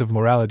germs of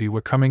morality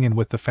were coming in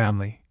with the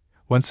family,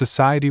 when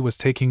society was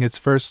taking its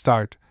first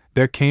start,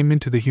 there came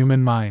into the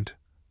human mind,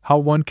 how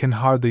one can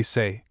hardly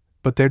say,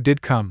 but there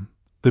did come,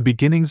 the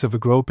beginnings of a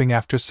groping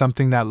after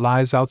something that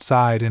lies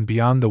outside and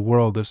beyond the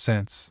world of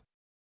sense.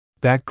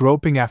 That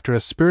groping after a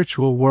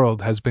spiritual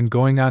world has been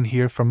going on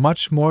here for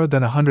much more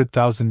than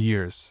 100,000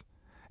 years,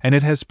 and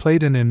it has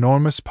played an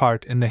enormous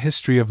part in the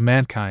history of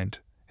mankind,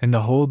 in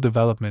the whole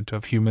development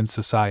of human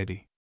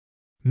society.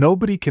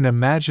 Nobody can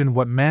imagine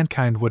what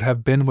mankind would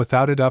have been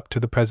without it up to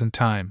the present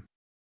time.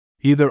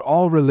 Either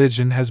all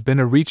religion has been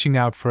a reaching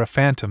out for a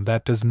phantom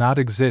that does not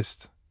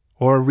exist,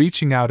 or a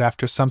reaching out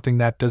after something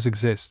that does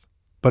exist,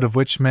 but of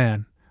which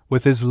man,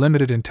 with his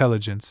limited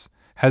intelligence,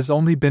 has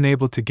only been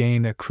able to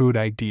gain a crude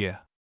idea.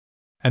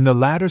 And the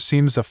latter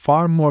seems a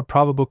far more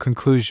probable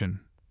conclusion,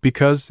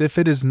 because if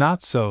it is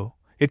not so,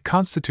 it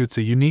constitutes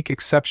a unique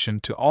exception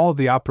to all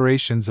the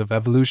operations of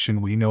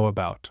evolution we know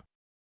about.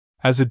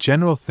 As a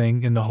general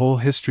thing in the whole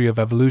history of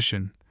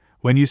evolution,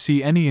 when you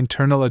see any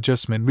internal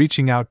adjustment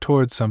reaching out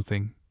towards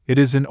something, it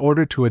is in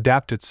order to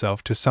adapt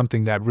itself to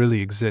something that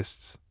really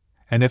exists,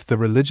 and if the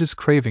religious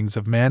cravings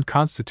of man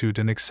constitute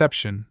an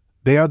exception,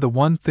 they are the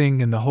one thing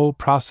in the whole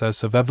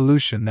process of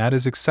evolution that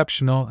is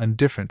exceptional and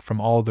different from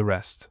all the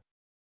rest.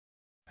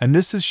 And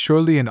this is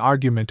surely an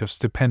argument of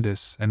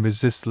stupendous and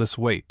resistless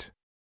weight.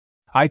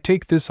 I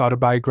take this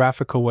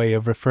autobiographical way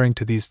of referring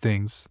to these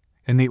things,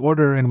 in the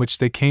order in which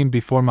they came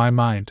before my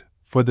mind,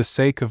 for the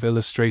sake of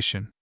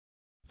illustration.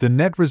 The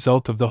net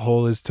result of the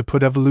whole is to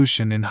put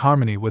evolution in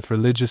harmony with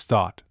religious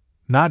thought,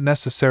 not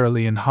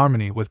necessarily in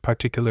harmony with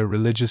particular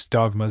religious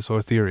dogmas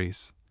or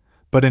theories,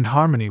 but in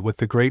harmony with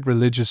the great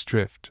religious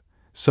drift,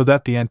 so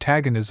that the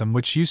antagonism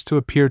which used to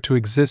appear to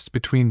exist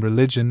between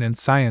religion and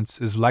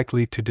science is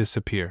likely to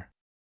disappear.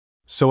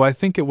 So I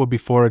think it will be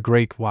for a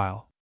great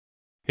while.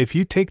 If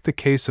you take the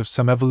case of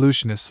some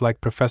evolutionists like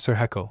Professor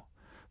Haeckel,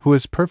 who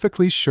is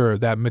perfectly sure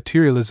that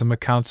materialism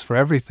accounts for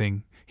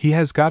everything, he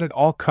has got it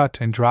all cut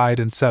and dried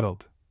and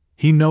settled.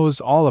 He knows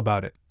all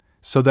about it,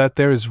 so that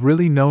there is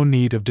really no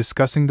need of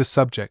discussing the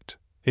subject.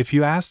 If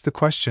you ask the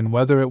question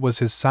whether it was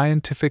his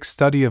scientific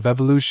study of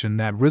evolution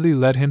that really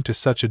led him to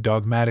such a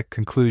dogmatic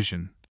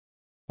conclusion,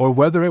 or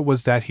whether it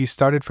was that he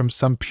started from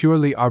some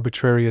purely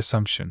arbitrary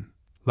assumption,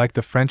 like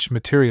the French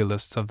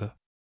materialists of the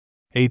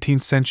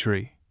 18th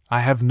century, I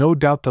have no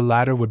doubt the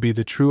latter would be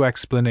the true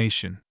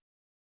explanation.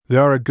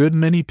 There are a good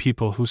many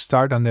people who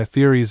start on their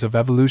theories of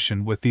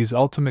evolution with these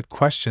ultimate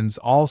questions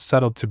all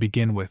settled to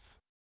begin with.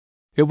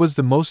 It was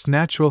the most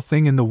natural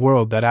thing in the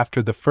world that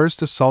after the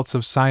first assaults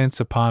of science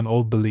upon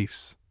old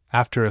beliefs,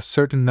 after a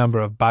certain number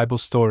of Bible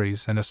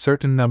stories and a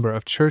certain number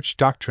of church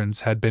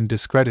doctrines had been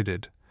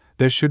discredited,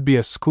 there should be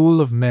a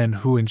school of men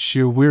who in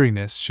sheer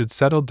weariness should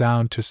settle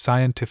down to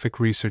scientific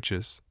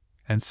researches,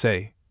 and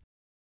say,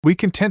 "We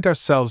content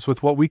ourselves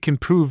with what we can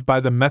prove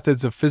by the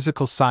methods of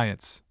physical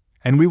science,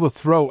 and we will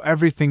throw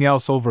everything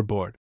else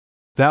overboard."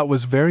 That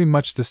was very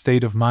much the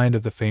state of mind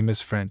of the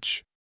famous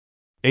French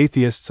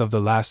atheists of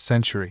the last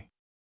century.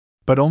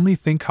 But only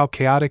think how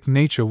chaotic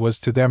nature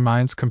was to their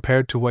minds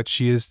compared to what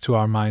she is to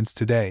our minds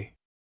today.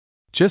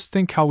 Just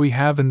think how we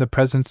have in the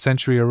present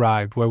century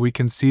arrived where we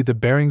can see the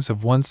bearings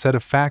of one set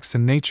of facts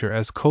in nature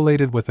as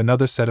collated with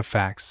another set of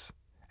facts,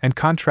 and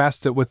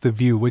contrast it with the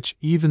view which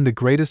even the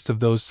greatest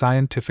of those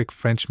scientific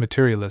French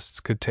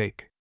materialists could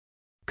take.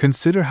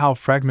 Consider how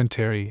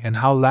fragmentary and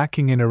how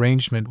lacking in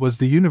arrangement was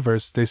the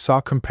universe they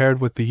saw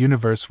compared with the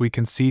universe we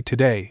can see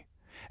today,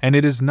 and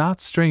it is not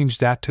strange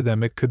that to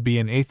them it could be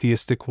an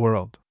atheistic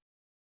world.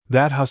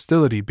 That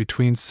hostility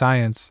between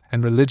science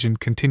and religion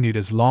continued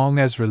as long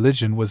as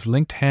religion was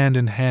linked hand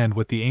in hand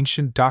with the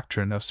ancient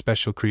doctrine of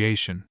special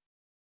creation.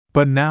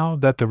 But now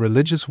that the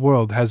religious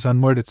world has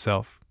unmoored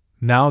itself,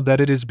 now that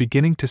it is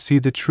beginning to see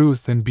the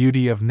truth and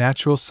beauty of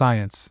natural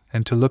science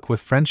and to look with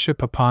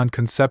friendship upon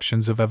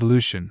conceptions of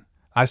evolution,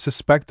 I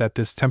suspect that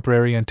this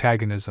temporary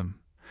antagonism,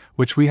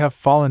 which we have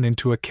fallen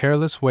into a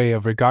careless way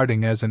of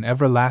regarding as an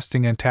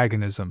everlasting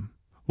antagonism,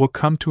 will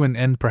come to an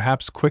end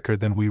perhaps quicker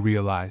than we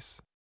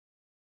realize.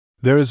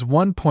 There is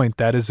one point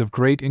that is of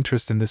great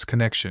interest in this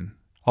connection,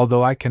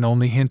 although I can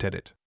only hint at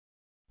it.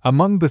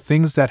 Among the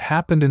things that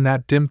happened in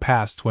that dim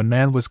past when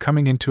man was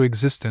coming into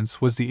existence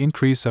was the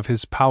increase of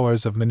his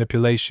powers of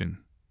manipulation,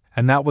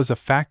 and that was a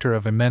factor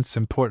of immense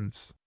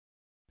importance.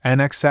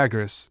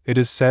 Anaxagoras, it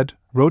is said,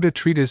 wrote a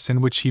treatise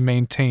in which he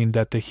maintained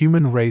that the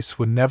human race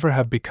would never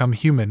have become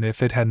human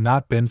if it had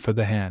not been for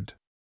the hand.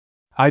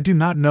 I do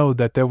not know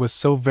that there was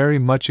so very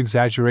much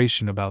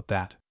exaggeration about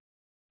that.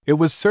 It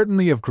was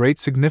certainly of great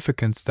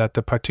significance that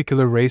the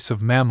particular race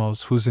of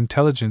mammals whose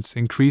intelligence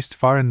increased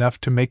far enough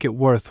to make it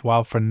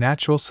worthwhile for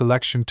natural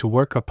selection to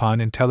work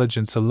upon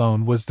intelligence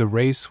alone was the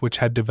race which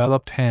had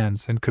developed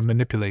hands and could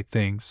manipulate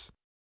things.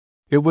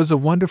 It was a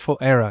wonderful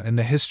era in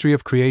the history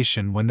of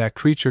creation when that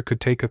creature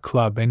could take a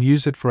club and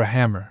use it for a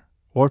hammer,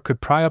 or could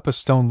pry up a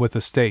stone with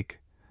a stake,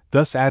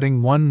 thus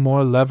adding one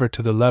more lever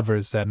to the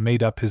levers that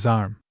made up his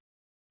arm.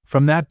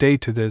 From that day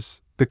to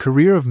this, the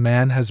career of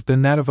man has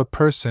been that of a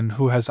person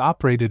who has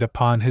operated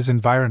upon his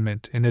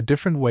environment in a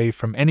different way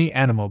from any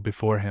animal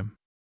before him.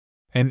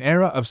 An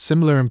era of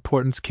similar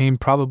importance came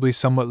probably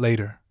somewhat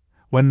later,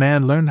 when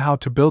man learned how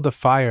to build a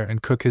fire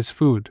and cook his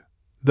food,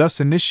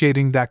 thus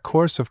initiating that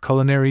course of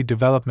culinary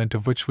development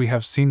of which we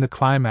have seen the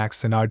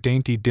climax in our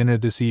dainty dinner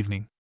this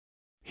evening.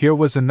 Here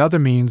was another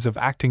means of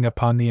acting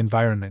upon the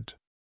environment.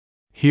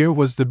 Here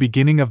was the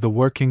beginning of the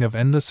working of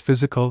endless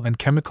physical and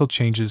chemical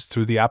changes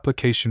through the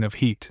application of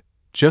heat,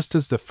 just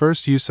as the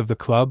first use of the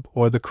club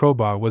or the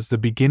crowbar was the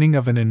beginning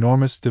of an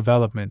enormous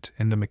development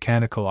in the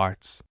mechanical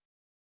arts.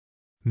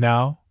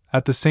 Now,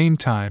 at the same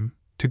time,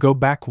 to go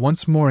back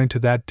once more into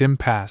that dim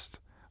past,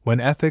 when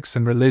ethics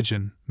and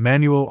religion,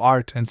 manual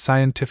art and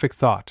scientific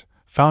thought,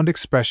 found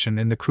expression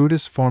in the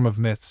crudest form of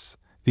myths,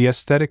 the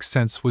aesthetic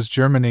sense was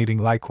germinating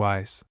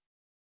likewise.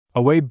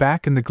 Away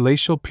back in the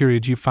glacial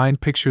period you find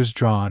pictures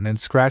drawn and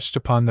scratched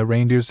upon the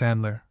reindeer's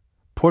antler,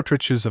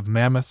 portraitures of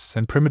mammoths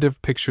and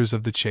primitive pictures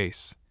of the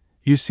chase.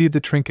 You see the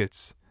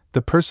trinkets,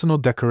 the personal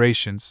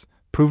decorations,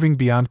 proving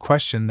beyond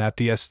question that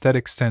the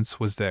aesthetic sense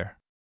was there.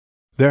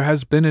 There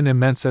has been an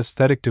immense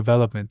aesthetic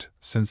development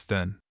since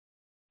then.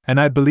 And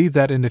I believe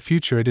that in the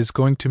future it is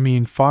going to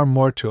mean far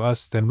more to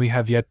us than we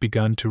have yet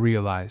begun to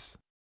realize.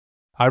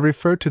 I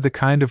refer to the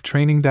kind of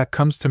training that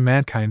comes to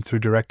mankind through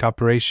direct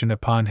operation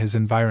upon his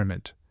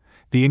environment,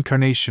 the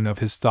incarnation of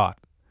his thought,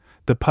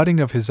 the putting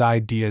of his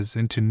ideas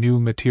into new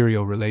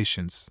material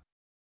relations.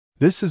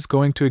 This is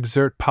going to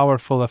exert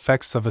powerful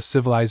effects of a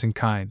civilizing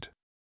kind.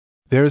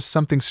 There is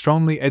something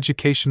strongly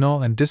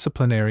educational and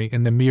disciplinary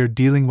in the mere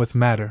dealing with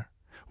matter,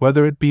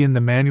 whether it be in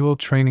the manual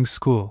training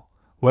school,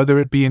 whether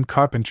it be in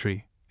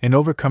carpentry, in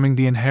overcoming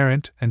the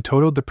inherent and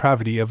total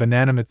depravity of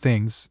inanimate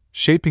things,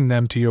 shaping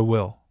them to your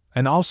will,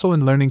 and also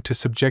in learning to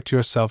subject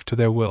yourself to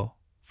their will,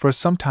 for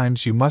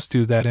sometimes you must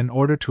do that in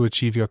order to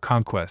achieve your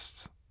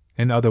conquests.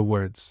 In other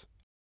words,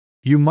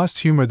 you must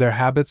humor their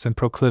habits and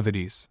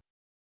proclivities.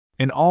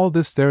 In all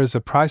this there is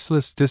a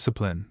priceless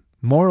discipline,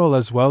 moral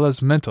as well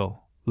as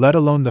mental, let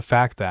alone the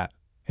fact that,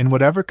 in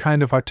whatever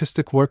kind of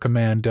artistic work a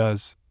man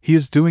does, he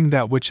is doing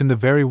that which in the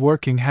very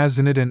working has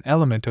in it an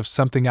element of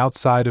something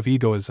outside of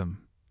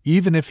egoism.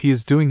 Even if he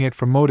is doing it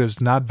for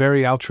motives not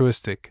very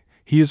altruistic,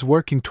 he is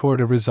working toward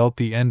a result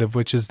the end of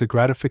which is the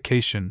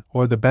gratification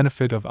or the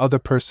benefit of other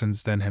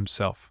persons than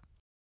himself.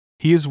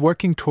 He is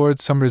working toward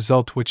some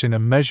result which in a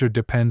measure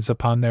depends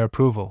upon their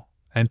approval,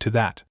 and to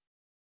that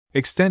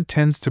extent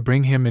tends to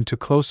bring him into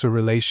closer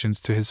relations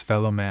to his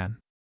fellow man.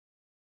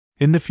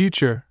 In the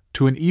future,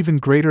 to an even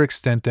greater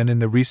extent than in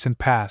the recent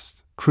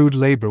past, crude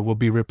labor will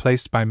be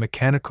replaced by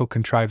mechanical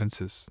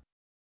contrivances.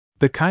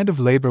 The kind of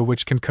labor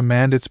which can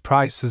command its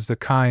price is the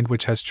kind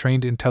which has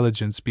trained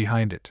intelligence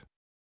behind it.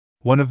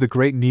 One of the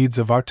great needs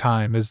of our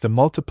time is the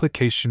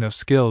multiplication of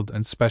skilled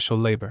and special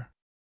labor.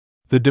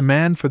 The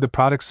demand for the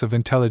products of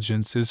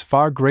intelligence is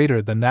far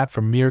greater than that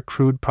for mere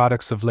crude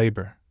products of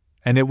labor,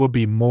 and it will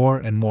be more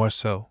and more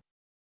so.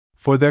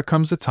 For there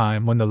comes a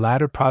time when the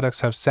latter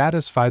products have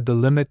satisfied the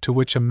limit to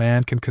which a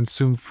man can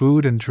consume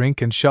food and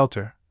drink and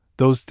shelter,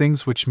 those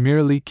things which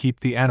merely keep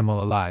the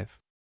animal alive.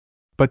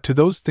 But to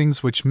those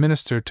things which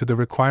minister to the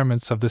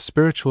requirements of the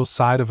spiritual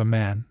side of a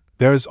man,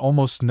 there is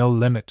almost no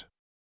limit.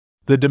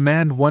 The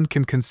demand one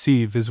can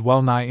conceive is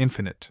well nigh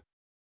infinite.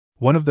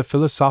 One of the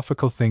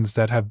philosophical things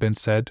that have been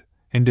said,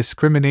 in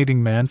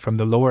discriminating man from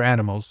the lower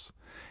animals,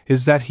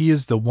 is that he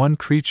is the one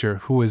creature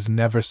who is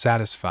never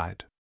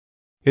satisfied.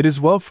 It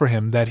is well for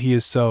him that he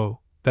is so,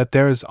 that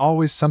there is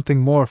always something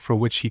more for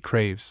which he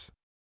craves.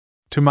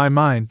 To my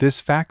mind,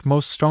 this fact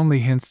most strongly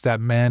hints that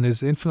man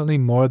is infinitely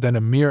more than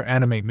a mere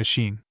animate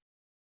machine.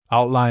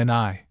 Outline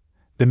I.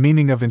 The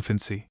meaning of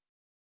infancy.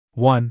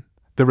 1.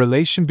 The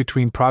relation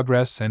between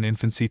progress and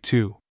infancy.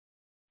 2.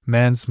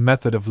 Man's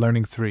method of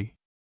learning. 3.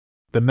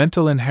 The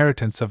mental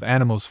inheritance of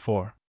animals.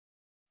 4.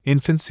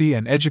 Infancy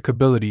and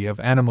educability of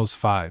animals.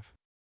 5.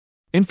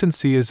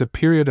 Infancy is a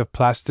period of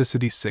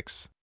plasticity.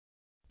 6.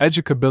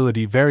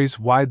 Educability varies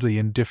widely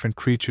in different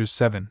creatures.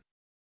 7.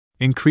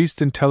 Increased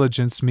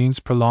intelligence means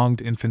prolonged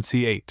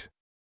infancy. 8.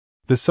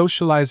 The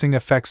socializing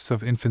effects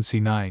of infancy.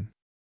 9.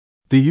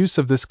 The use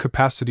of this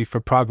capacity for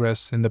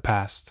progress in the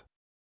past.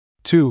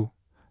 2.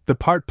 The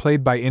part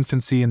played by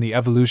infancy in the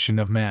evolution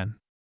of man.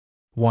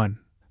 1.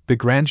 The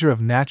grandeur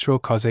of natural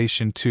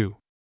causation. 2.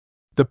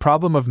 The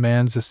problem of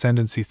man's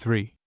ascendancy.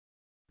 3.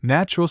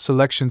 Natural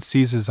selection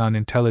seizes on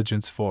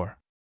intelligence. 4.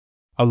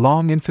 A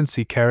long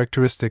infancy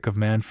characteristic of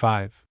man.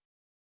 5.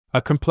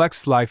 A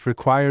complex life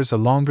requires a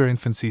longer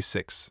infancy.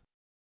 6.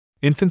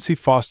 Infancy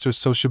fosters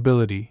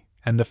sociability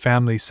and the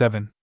family.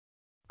 7.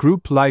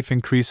 Group life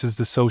increases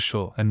the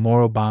social and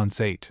moral bonds.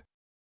 8.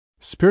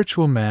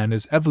 Spiritual man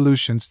is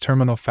evolution's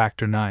terminal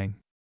factor. 9.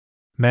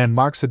 Man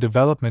marks a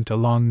development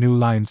along new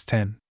lines.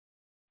 10.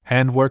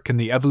 Handwork in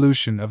the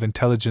evolution of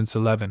intelligence.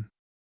 11.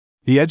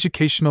 The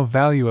educational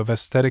value of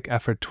aesthetic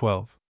effort.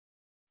 12.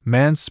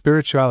 Man's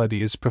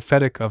spirituality is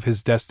prophetic of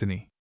his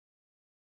destiny.